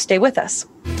shortly. So stay with us.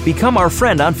 Become our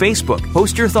friend on Facebook.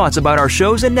 Post your thoughts about our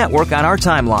shows and network on our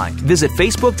timeline. Visit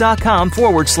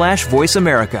facebook.com/Voice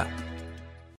America.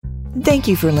 Thank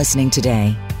you for listening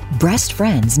today. Breast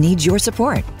Friends needs your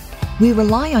support. We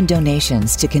rely on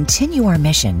donations to continue our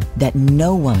mission that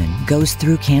no woman goes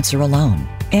through cancer alone,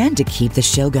 and to keep the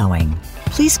show going.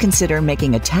 Please consider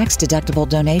making a tax-deductible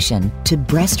donation to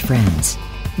Breast Friends.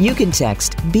 You can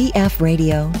text BF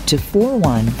Radio to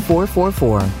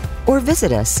 41444 or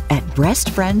visit us at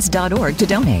breastfriends.org to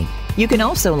donate. You can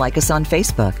also like us on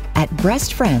Facebook at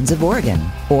Breast Friends of Oregon,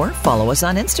 or follow us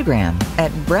on Instagram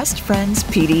at Breast Friends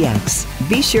PDX.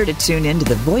 Be sure to tune in to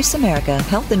the Voice America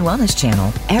Health and Wellness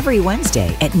channel every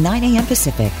Wednesday at 9 a.m.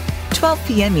 Pacific, 12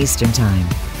 p.m. Eastern Time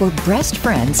for Breast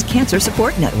Friends Cancer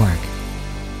Support Network.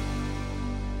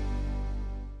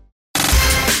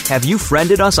 Have you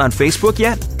friended us on Facebook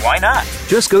yet? Why not?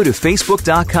 Just go to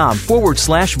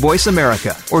facebook.com/Voice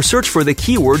America or search for the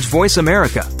keywords Voice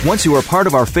America. Once you are part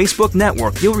of our Facebook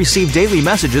network, you'll receive daily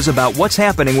messages about what's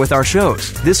happening with our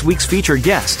shows, this week's featured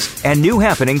guests, and new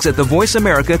happenings at the Voice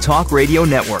America Talk Radio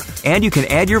Network. And you can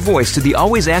add your voice to the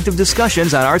always active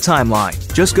discussions on our timeline.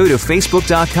 Just go to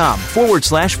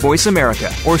facebook.com/Voice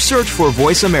America or search for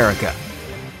Voice America.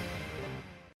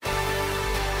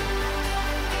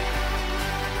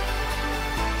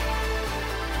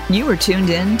 You are tuned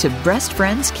in to Breast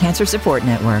Friends Cancer Support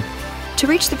Network. To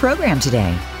reach the program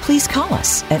today, please call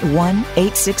us at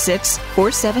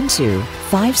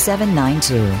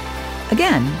 1-866-472-5792.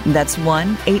 Again, that's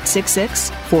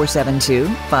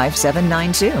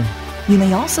 1-866-472-5792. You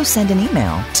may also send an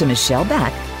email to Michelle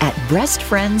Beck at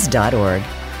breastfriends.org.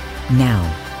 Now,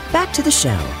 back to the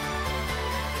show.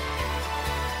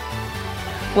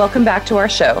 Welcome back to our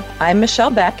show. I'm Michelle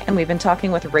Beck, and we've been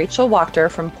talking with Rachel Wachter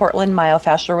from Portland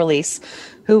Myofascial Release,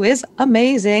 who is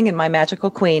amazing and my magical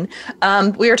queen.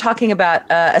 We were talking about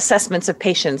assessments of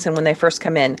patients and when they first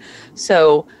come in.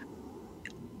 So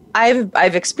I've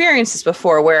experienced this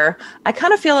before where I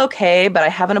kind of feel okay, but I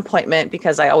have an appointment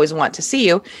because I always want to see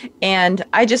you. And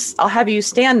I'll have you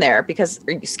stand there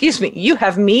you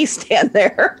have me stand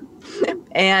there.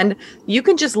 And you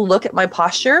can just look at my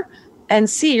posture and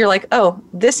see, you're like, oh,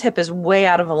 this hip is way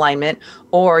out of alignment,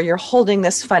 or you're holding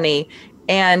this funny,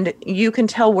 and you can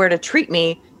tell where to treat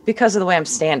me because of the way I'm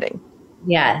standing.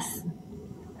 Yes.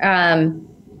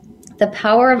 The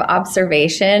power of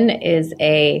observation is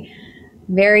a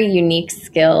very unique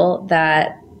skill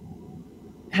that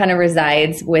kind of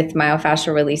resides with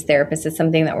myofascial release therapists. It's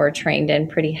something that we're trained in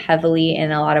pretty heavily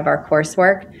in a lot of our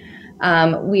coursework.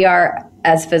 We are,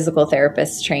 as physical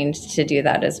therapists, trained to do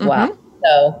that as well. Mm-hmm.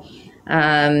 So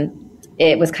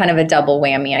it was kind of a double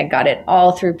whammy. I got it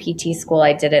all through PT school.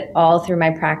 I did it all through my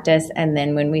practice. And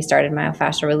then when we started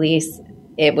myofascial release,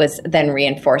 it was then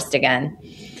reinforced again.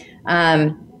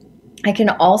 I can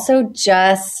also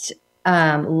just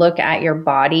look at your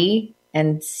body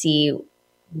and see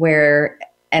where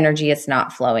energy is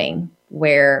not flowing,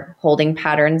 where holding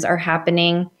patterns are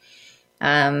happening.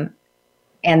 And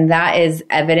that is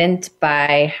evident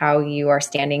by how you are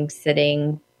standing,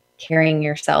 sitting, carrying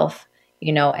yourself.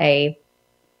 A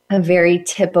very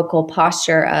typical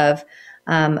posture of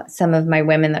some of my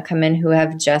women that come in who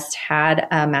have just had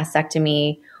a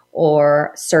mastectomy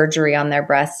or surgery on their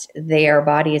breast. Their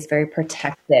body is very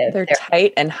protective. They're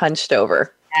tight and hunched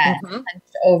over. Yeah,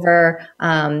 hunched over,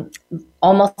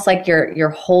 almost like you're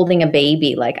holding a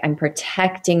baby. Like I'm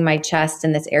protecting my chest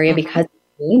in this area because it's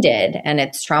wounded and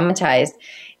it's traumatized.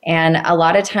 And a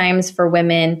lot of times for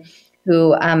women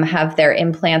who have their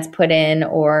implants put in,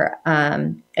 or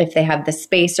if they have the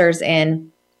spacers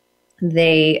in,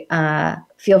 they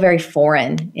feel very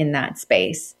foreign in that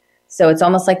space. So it's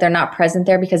almost like they're not present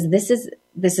there because this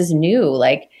is new.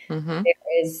 Like there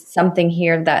is something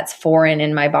here that's foreign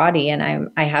in my body, and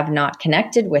I have not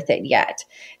connected with it yet.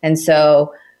 And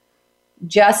so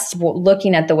just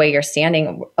looking at the way you're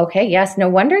standing, okay, yes, no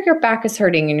wonder your back is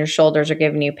hurting and your shoulders are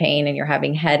giving you pain and you're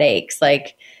having headaches.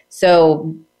 Like,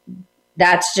 so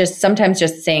that's just sometimes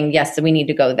just saying, yes, we need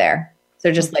to go there.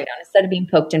 So just lay down instead of being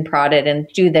poked and prodded and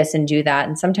do this and do that.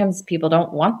 And sometimes people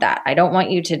don't want that. I don't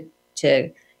want you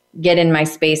to get in my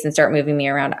space and start moving me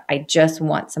around. I just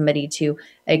want somebody to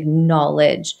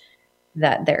acknowledge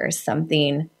that there is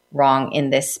something wrong in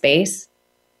this space.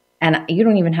 And you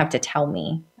don't even have to tell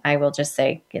me. I will just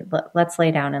say, let's lay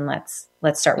down and let's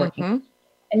start working.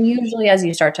 And usually as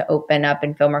you start to open up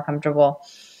and feel more comfortable,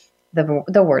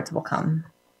 the words will come.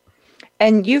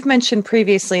 And you've mentioned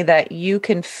previously that you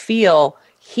can feel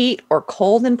heat or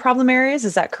cold in problem areas.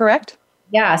 Is that correct?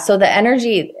 Yeah. So the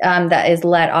energy that is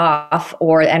let off,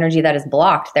 or the energy that is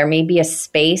blocked, there may be a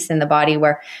space in the body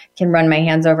where I can run my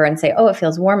hands over and say, oh, it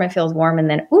feels warm. And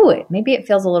then, maybe it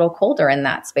feels a little colder in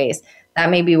that space. That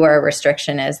may be where a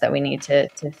restriction is that we need to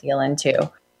feel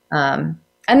into. And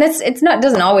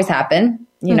doesn't always happen,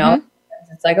 you know.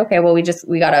 It's like, okay, well,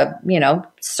 we got to,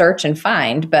 search and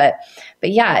find. But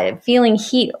yeah, feeling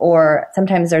heat, or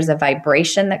sometimes there's a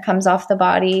vibration that comes off the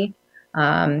body,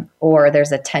 or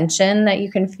there's a tension that you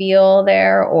can feel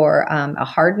there, or a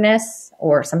hardness,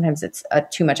 or sometimes it's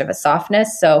too much of a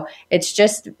softness. So it's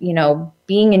just,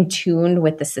 being in tune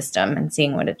with the system and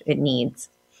seeing what it needs.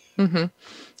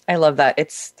 I love that.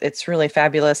 It's really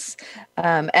fabulous.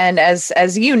 And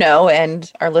as you know, and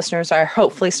our listeners are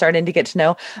hopefully starting to get to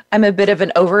know, I'm a bit of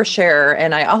an oversharer,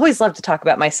 and I always love to talk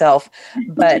about myself,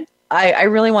 but I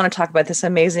really want to talk about this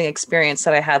amazing experience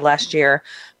that I had last year.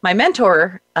 My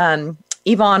mentor,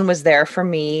 Yvonne, was there for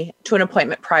me to an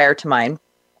appointment prior to mine.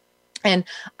 And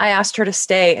I asked her to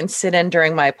stay and sit in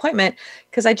during my appointment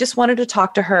because I just wanted to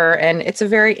talk to her. And it's a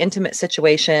very intimate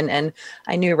situation. And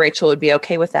I knew Rachel would be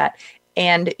okay with that.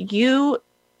 And you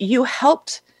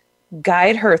helped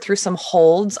guide her through some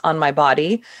holds on my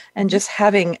body, and just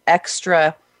having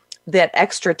that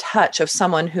extra touch of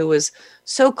someone who was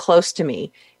so close to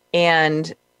me.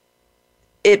 And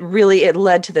it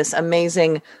led to this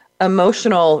amazing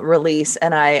emotional release.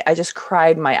 And I just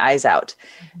cried my eyes out.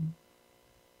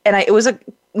 And it was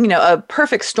a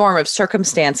perfect storm of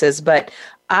circumstances, but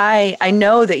I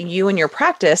know that you in your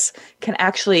practice can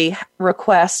actually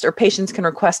request, or patients can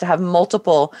request, to have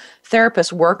multiple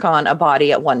therapists work on a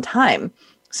body at one time.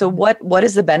 So what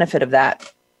is the benefit of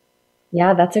that?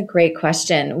 Yeah, that's a great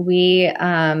question.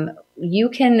 You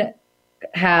can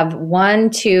have 1,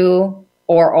 2,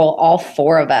 or all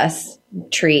 4 of us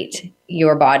treat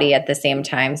your body at the same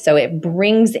time. So it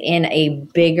brings in a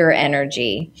bigger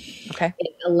energy. Okay.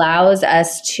 It allows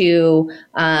us to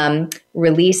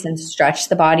release and stretch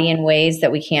the body in ways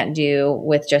that we can't do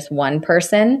with just one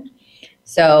person.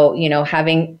 So,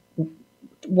 having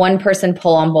one person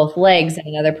pull on both legs and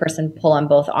another person pull on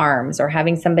both arms, or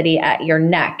having somebody at your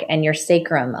neck and your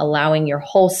sacrum, allowing your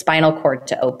whole spinal cord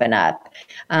to open up.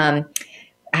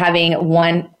 Having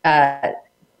one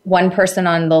person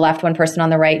on the left, one person on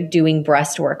the right, doing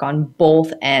breast work on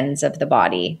both ends of the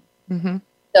body.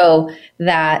 So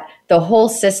that the whole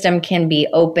system can be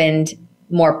opened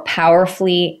more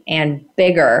powerfully and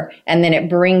bigger, and then it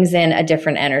brings in a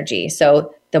different energy.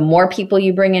 So the more people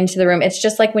you bring into the room, it's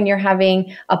just like when you're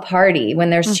having a party, when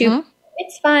there's 2,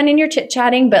 it's fun and you're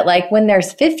chit-chatting, but like when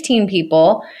there's 15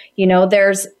 people,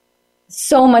 there's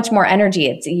so much more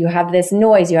energy. You have this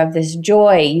noise, you have this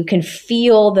joy, you can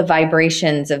feel the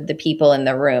vibrations of the people in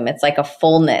the room. It's like a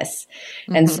fullness.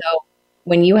 And so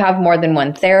when you have more than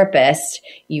one therapist,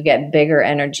 you get bigger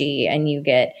energy, and you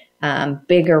get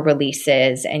bigger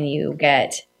releases, and you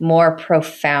get more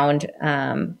profound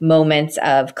moments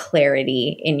of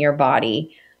clarity in your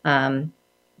body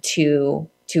to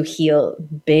heal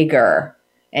bigger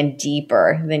and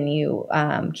deeper than you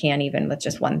can even with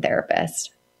just one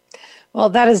therapist. Well,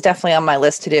 that is definitely on my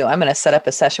list to do. I'm going to set up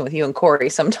a session with you and Corey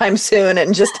sometime soon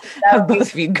and just have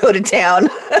both of you go to town.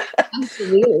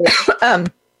 Absolutely.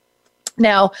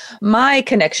 Now, my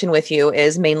connection with you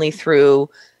is mainly through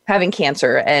having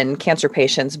cancer and cancer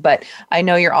patients, but I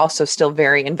know you're also still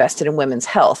very invested in women's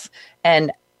health.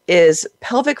 And is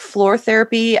pelvic floor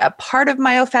therapy a part of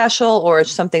myofascial, or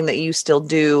is something that you still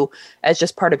do as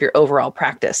just part of your overall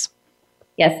practice?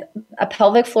 Yes, a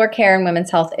pelvic floor care in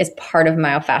women's health is part of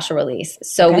myofascial release.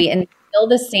 So we instill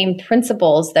the same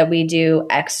principles that we do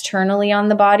externally on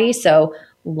the body. So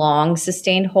long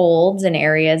sustained holds in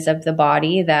areas of the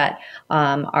body that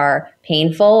are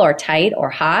painful or tight or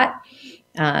hot.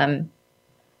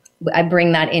 I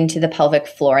bring that into the pelvic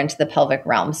floor, into the pelvic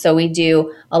realm. So we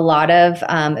do a lot of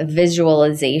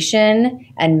visualization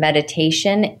and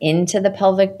meditation into the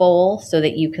pelvic bowl so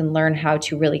that you can learn how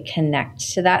to really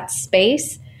connect to that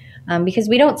space, because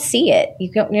we don't see it.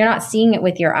 You're not seeing it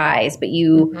with your eyes, but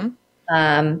you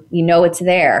know it's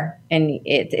there, and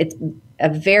it's a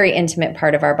very intimate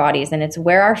part of our bodies, and it's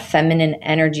where our feminine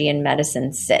energy and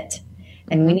medicine sit.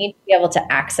 And we need to be able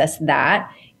to access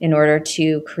that in order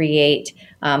to create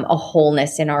a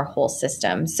wholeness in our whole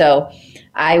system. So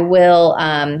I will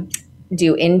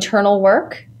do internal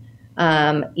work,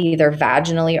 either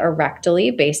vaginally or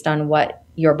rectally, based on what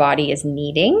your body is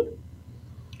needing.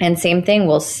 And same thing,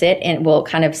 we'll sit and we'll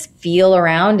kind of feel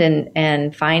around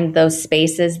and find those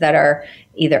spaces that are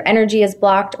either energy is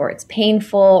blocked, or it's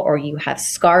painful, or you have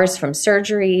scars from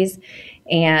surgeries.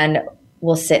 And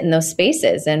we'll sit in those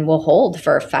spaces and we'll hold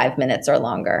for 5 minutes or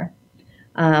longer.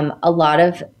 A lot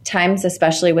of times,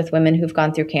 especially with women who've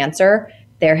gone through cancer,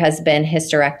 there has been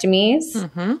hysterectomies.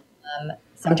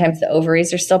 Sometimes the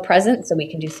ovaries are still present, so we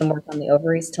can do some work on the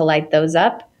ovaries to light those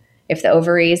up. If the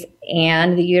ovaries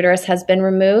and the uterus has been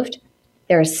removed,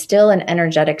 there is still an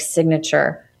energetic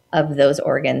signature of those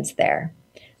organs there.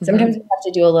 Sometimes we have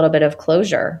to do a little bit of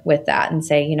closure with that and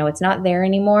say, it's not there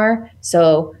anymore.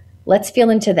 So let's feel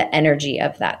into the energy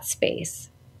of that space.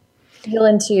 Feel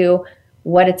into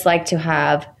what it's like to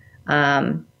have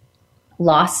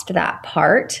lost that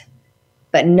part,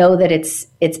 but know that its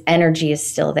energy is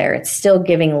still there. It's still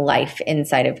giving life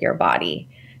inside of your body.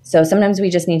 So sometimes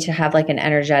we just need to have like an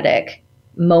energetic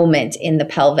moment in the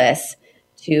pelvis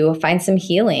to find some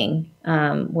healing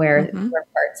where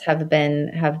parts have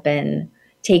been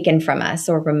taken from us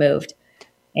or removed.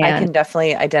 And I can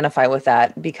definitely identify with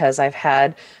that because I've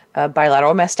had a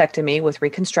bilateral mastectomy with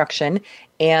reconstruction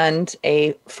and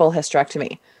a full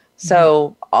hysterectomy.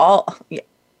 So all,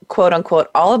 quote unquote,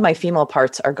 all of my female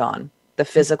parts are gone, the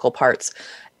physical parts.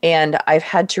 And I've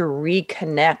had to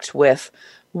reconnect with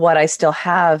what I still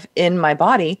have in my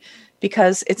body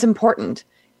because it's important.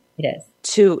 It is.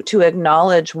 To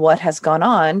acknowledge what has gone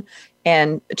on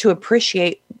and to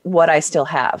appreciate what I still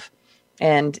have.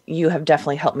 And you have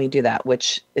definitely helped me do that,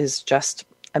 which is just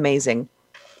amazing.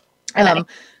 I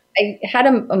had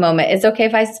a moment. Is it okay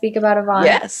if I speak about Yvonne?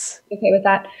 Yes. Okay with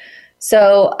that?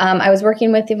 So I was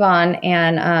working with Yvonne,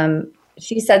 and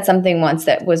she said something once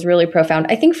that was really profound,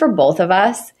 I think for both of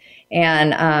us.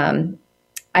 And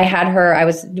I had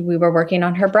her, we were working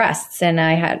on her breasts,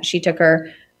 and she took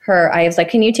I was like,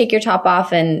 can you take your top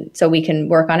off and so we can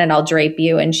work on it? I'll drape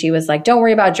you. And she was like, don't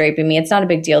worry about draping me. It's not a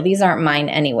big deal. These aren't mine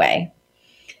anyway.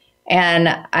 And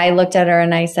I looked at her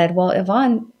and I said, well,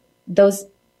 Yvonne,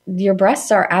 your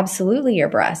breasts are absolutely your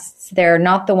breasts. They're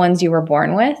not the ones you were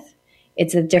born with.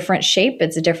 It's a different shape.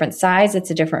 It's a different size.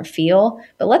 It's a different feel.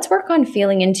 But let's work on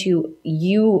feeling into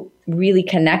you really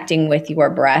connecting with your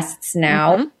breasts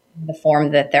now, the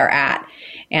form that they're at.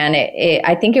 And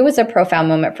I think it was a profound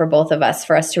moment for both of us,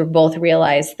 for us to both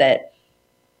realize that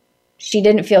she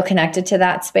didn't feel connected to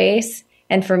that space.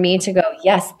 And for me to go,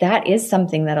 yes, that is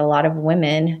something that a lot of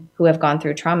women who have gone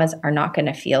through traumas are not going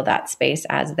to feel that space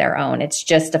as their own. It's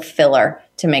just a filler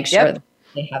to make sure that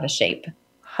they have a shape.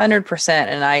 100%.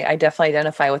 And I definitely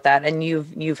identify with that. And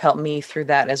you've helped me through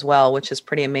that as well, which is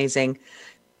pretty amazing.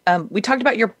 We talked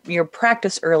about your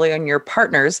practice earlier and your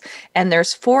partners, and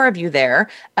there's 4 of you there.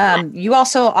 You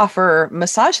also offer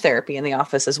massage therapy in the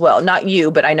office as well. Not you,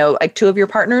 but I know like 2 of your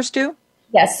partners do.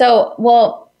 Yeah.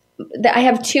 So, I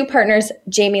have 2 partners,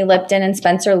 Jamie Lipton and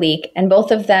Spencer Leak, and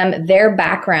both of them, their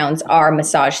backgrounds are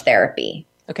massage therapy.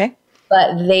 Okay.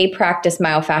 But they practice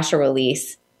myofascial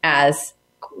release as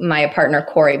my partner,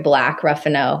 Corey Black,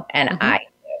 Ruffino, and I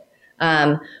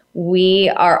do. We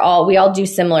all do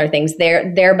similar things.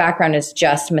 Their background is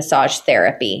just massage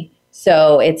therapy.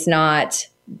 So it's not,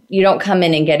 you don't come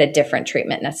in and get a different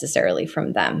treatment necessarily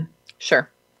from them. Sure.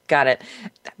 Got it.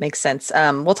 That makes sense.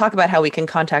 We'll talk about how we can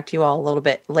contact you all a little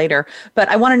bit later, but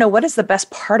I want to know, what is the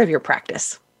best part of your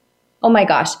practice? Oh my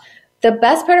gosh. The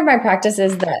best part of my practice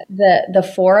is that the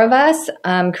 4 of us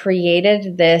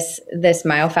created this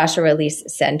myofascial release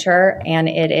center, and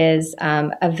it is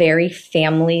a very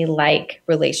family-like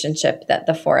relationship that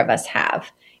the 4 of us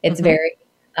have. It's very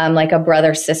like a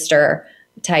brother-sister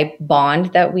type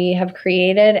bond that we have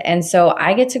created. And so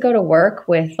I get to go to work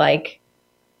with like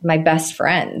my best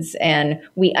friends, and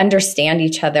we understand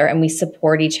each other and we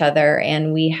support each other,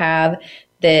 and we have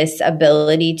this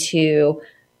ability to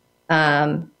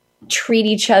treat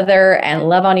each other and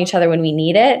love on each other when we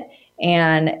need it.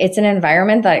 And it's an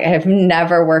environment that I have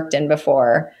never worked in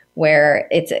before, where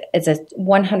it's a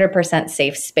 100%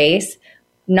 safe space,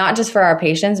 not just for our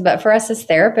patients, but for us as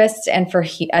therapists and for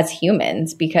as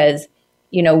humans, because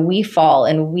we fall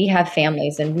and we have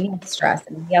families and we have stress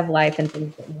and we have life and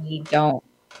things that we don't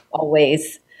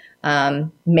always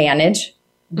manage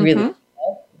really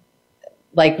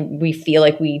like we feel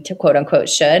like we quote unquote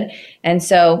should. And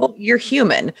so you're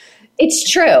human. It's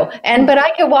true. But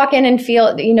I could walk in and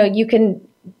feel,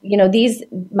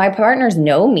 my partners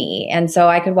know me. And so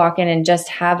I could walk in and just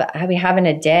be having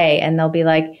a day, and they'll be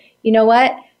like, you know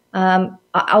what?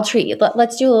 I'll treat you.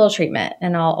 Let's do a little treatment,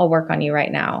 and I'll work on you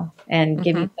right now, and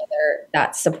give each other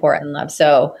that support and love.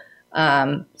 So,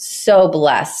 so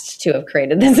blessed to have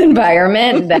created this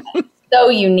environment that's so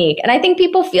unique. And I think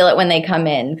people feel it when they come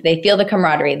in. They feel the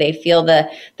camaraderie. They feel the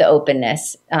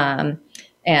openness,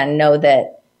 and know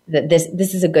that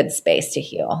this is a good space to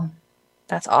heal.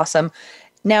 That's awesome.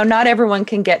 Now, not everyone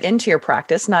can get into your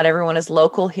practice. Not everyone is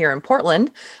local here in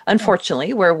Portland,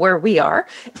 unfortunately, where we are,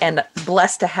 and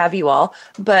blessed to have you all.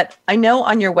 But I know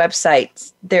on your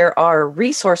website, there are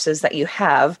resources that you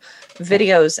have,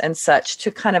 videos and such,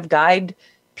 to kind of guide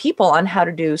people on how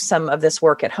to do some of this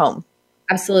work at home.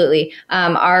 Absolutely.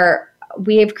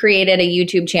 We have created a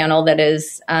YouTube channel that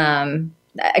is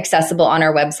accessible on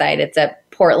our website. It's at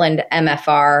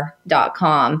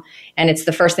portlandmfr.com. And it's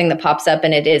the first thing that pops up.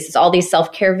 And it's all these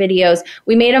self-care videos.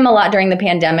 We made them a lot during the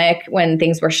pandemic when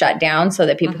things were shut down so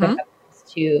that people could have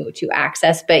to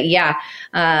access. But yeah,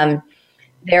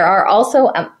 there are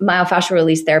also myofascial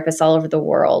release therapists all over the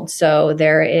world. So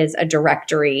there is a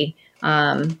directory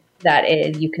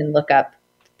you can look up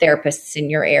therapists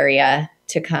in your area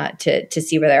to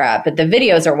see where they're at. But the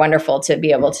videos are wonderful to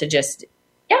be able to just,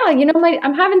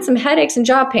 I'm having some headaches and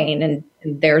jaw pain, and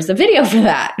there's a video for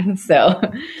that. So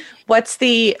what's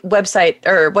the website,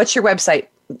 or what's your website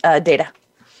data?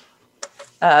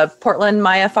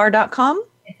 PortlandMyFR.com?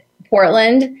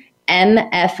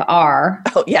 PortlandMFR.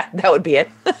 Oh, yeah, that would be it.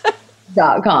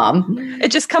 .com.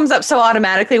 It just comes up so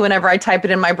automatically whenever I type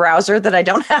it in my browser that I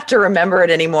don't have to remember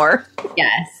it anymore.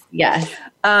 Yes.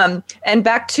 And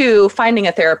back to finding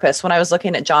a therapist. When I was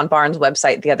looking at John Barnes'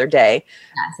 website the other day,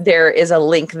 there is a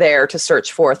link there to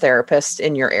search for a therapist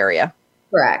in your area.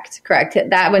 Correct.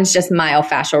 That one's just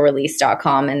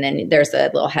myofascialrelease.com. And then there's a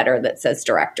little header that says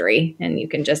directory, and you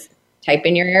can just type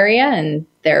in your area and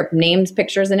their names,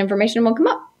 pictures, and information will come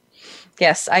up.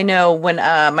 Yes, I know when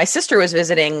my sister was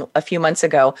visiting a few months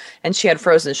ago and she had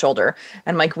frozen shoulder,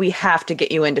 and like, we have to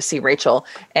get you in to see Rachel.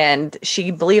 And she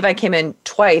believed I came in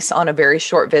twice on a very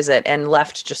short visit and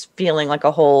left just feeling like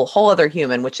a whole other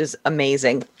human, which is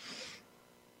amazing.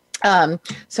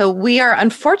 So we are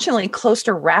unfortunately close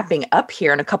to wrapping up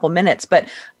here in a couple minutes, but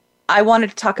I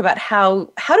wanted to talk about how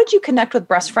did you connect with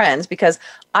Breast Friends? Because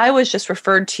I was just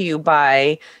referred to you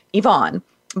by Yvonne.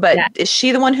 But is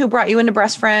she the one who brought you into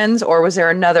Breast Friends, or was there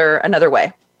another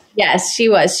way? Yes, she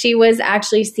was. She was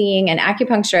actually seeing an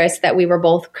acupuncturist that we were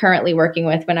both currently working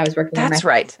with when I was working with my That's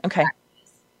right. Okay.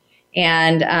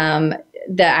 And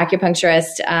the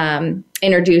acupuncturist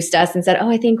introduced us and said, "Oh,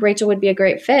 I think Rachel would be a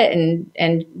great fit."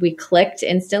 And we clicked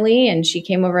instantly, and she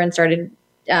came over and started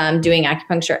doing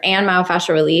acupuncture and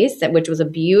myofascial release, which was a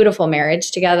beautiful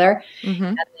marriage together.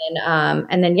 And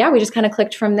then, we just kind of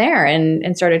clicked from there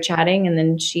and started chatting. And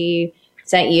then she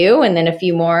sent you, and then a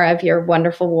few more of your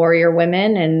wonderful warrior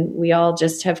women. And we all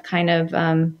just have kind of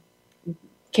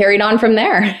carried on from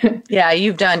there. Yeah,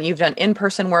 you've done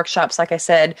in-person workshops. Like I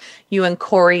said, you and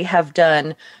Corey have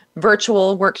done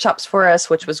virtual workshops for us,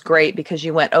 which was great because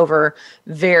you went over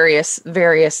various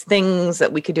things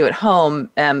that we could do at home.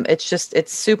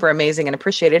 It's super amazing and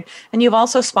appreciated. And you've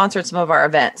also sponsored some of our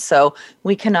events. So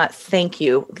we cannot thank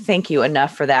you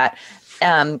enough for that.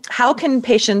 How can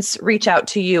patients reach out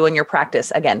to you and your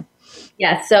practice again?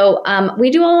 Yeah, so we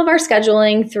do all of our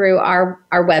scheduling through our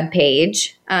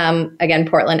webpage. Again,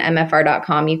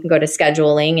 portlandmfr.com. You can go to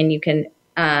scheduling and you can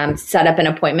set up an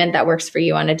appointment that works for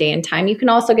you on a day and time. You can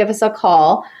also give us a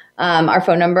call. Our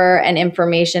phone number and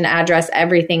information, address,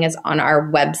 everything is on our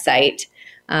website.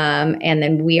 And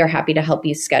then we are happy to help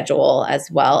you schedule as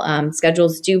well.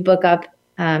 Schedules do book up.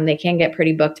 They can get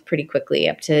pretty booked pretty quickly,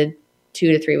 up to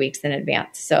 2 to 3 weeks in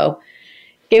advance. So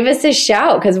give us a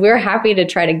shout, because we're happy to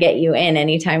try to get you in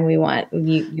anytime we want.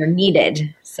 You're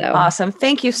needed. So awesome.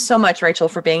 Thank you so much, Rachel,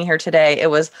 for being here today. It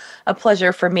was a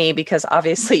pleasure for me because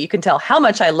obviously you can tell how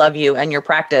much I love you and your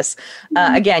practice.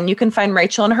 Again, you can find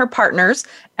Rachel and her partners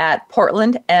at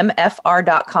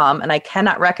portlandmfr.com, and I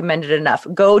cannot recommend it enough.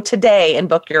 Go today and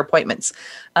book your appointments.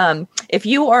 If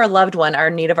you or a loved one are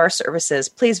in need of our services,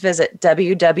 please visit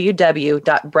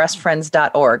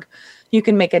www.breastfriends.org. You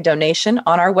can make a donation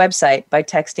on our website by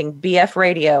texting BF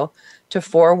Radio to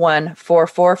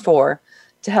 41444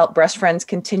 to help Breast Friends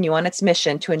continue on its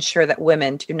mission to ensure that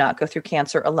women do not go through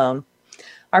cancer alone.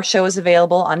 Our show is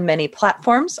available on many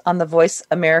platforms on the Voice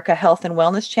America Health and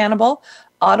Wellness channel,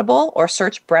 Audible, or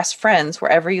search Breast Friends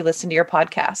wherever you listen to your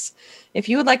podcasts. If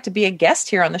you would like to be a guest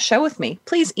here on the show with me,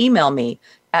 please email me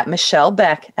at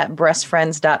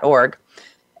michellebeck@breastfriends.org.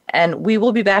 And we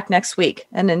will be back next week.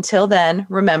 And until then,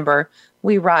 remember,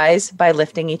 we rise by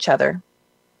lifting each other.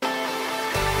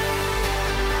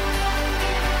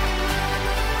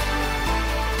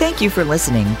 Thank you for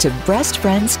listening to Breast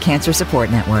Friends Cancer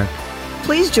Support Network.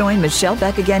 Please join Michelle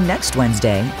Beck again next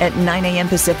Wednesday at 9 a.m.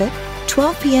 Pacific,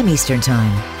 12 p.m. Eastern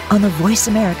Time on the Voice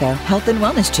America Health and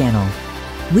Wellness channel.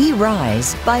 We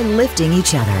rise by lifting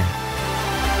each other.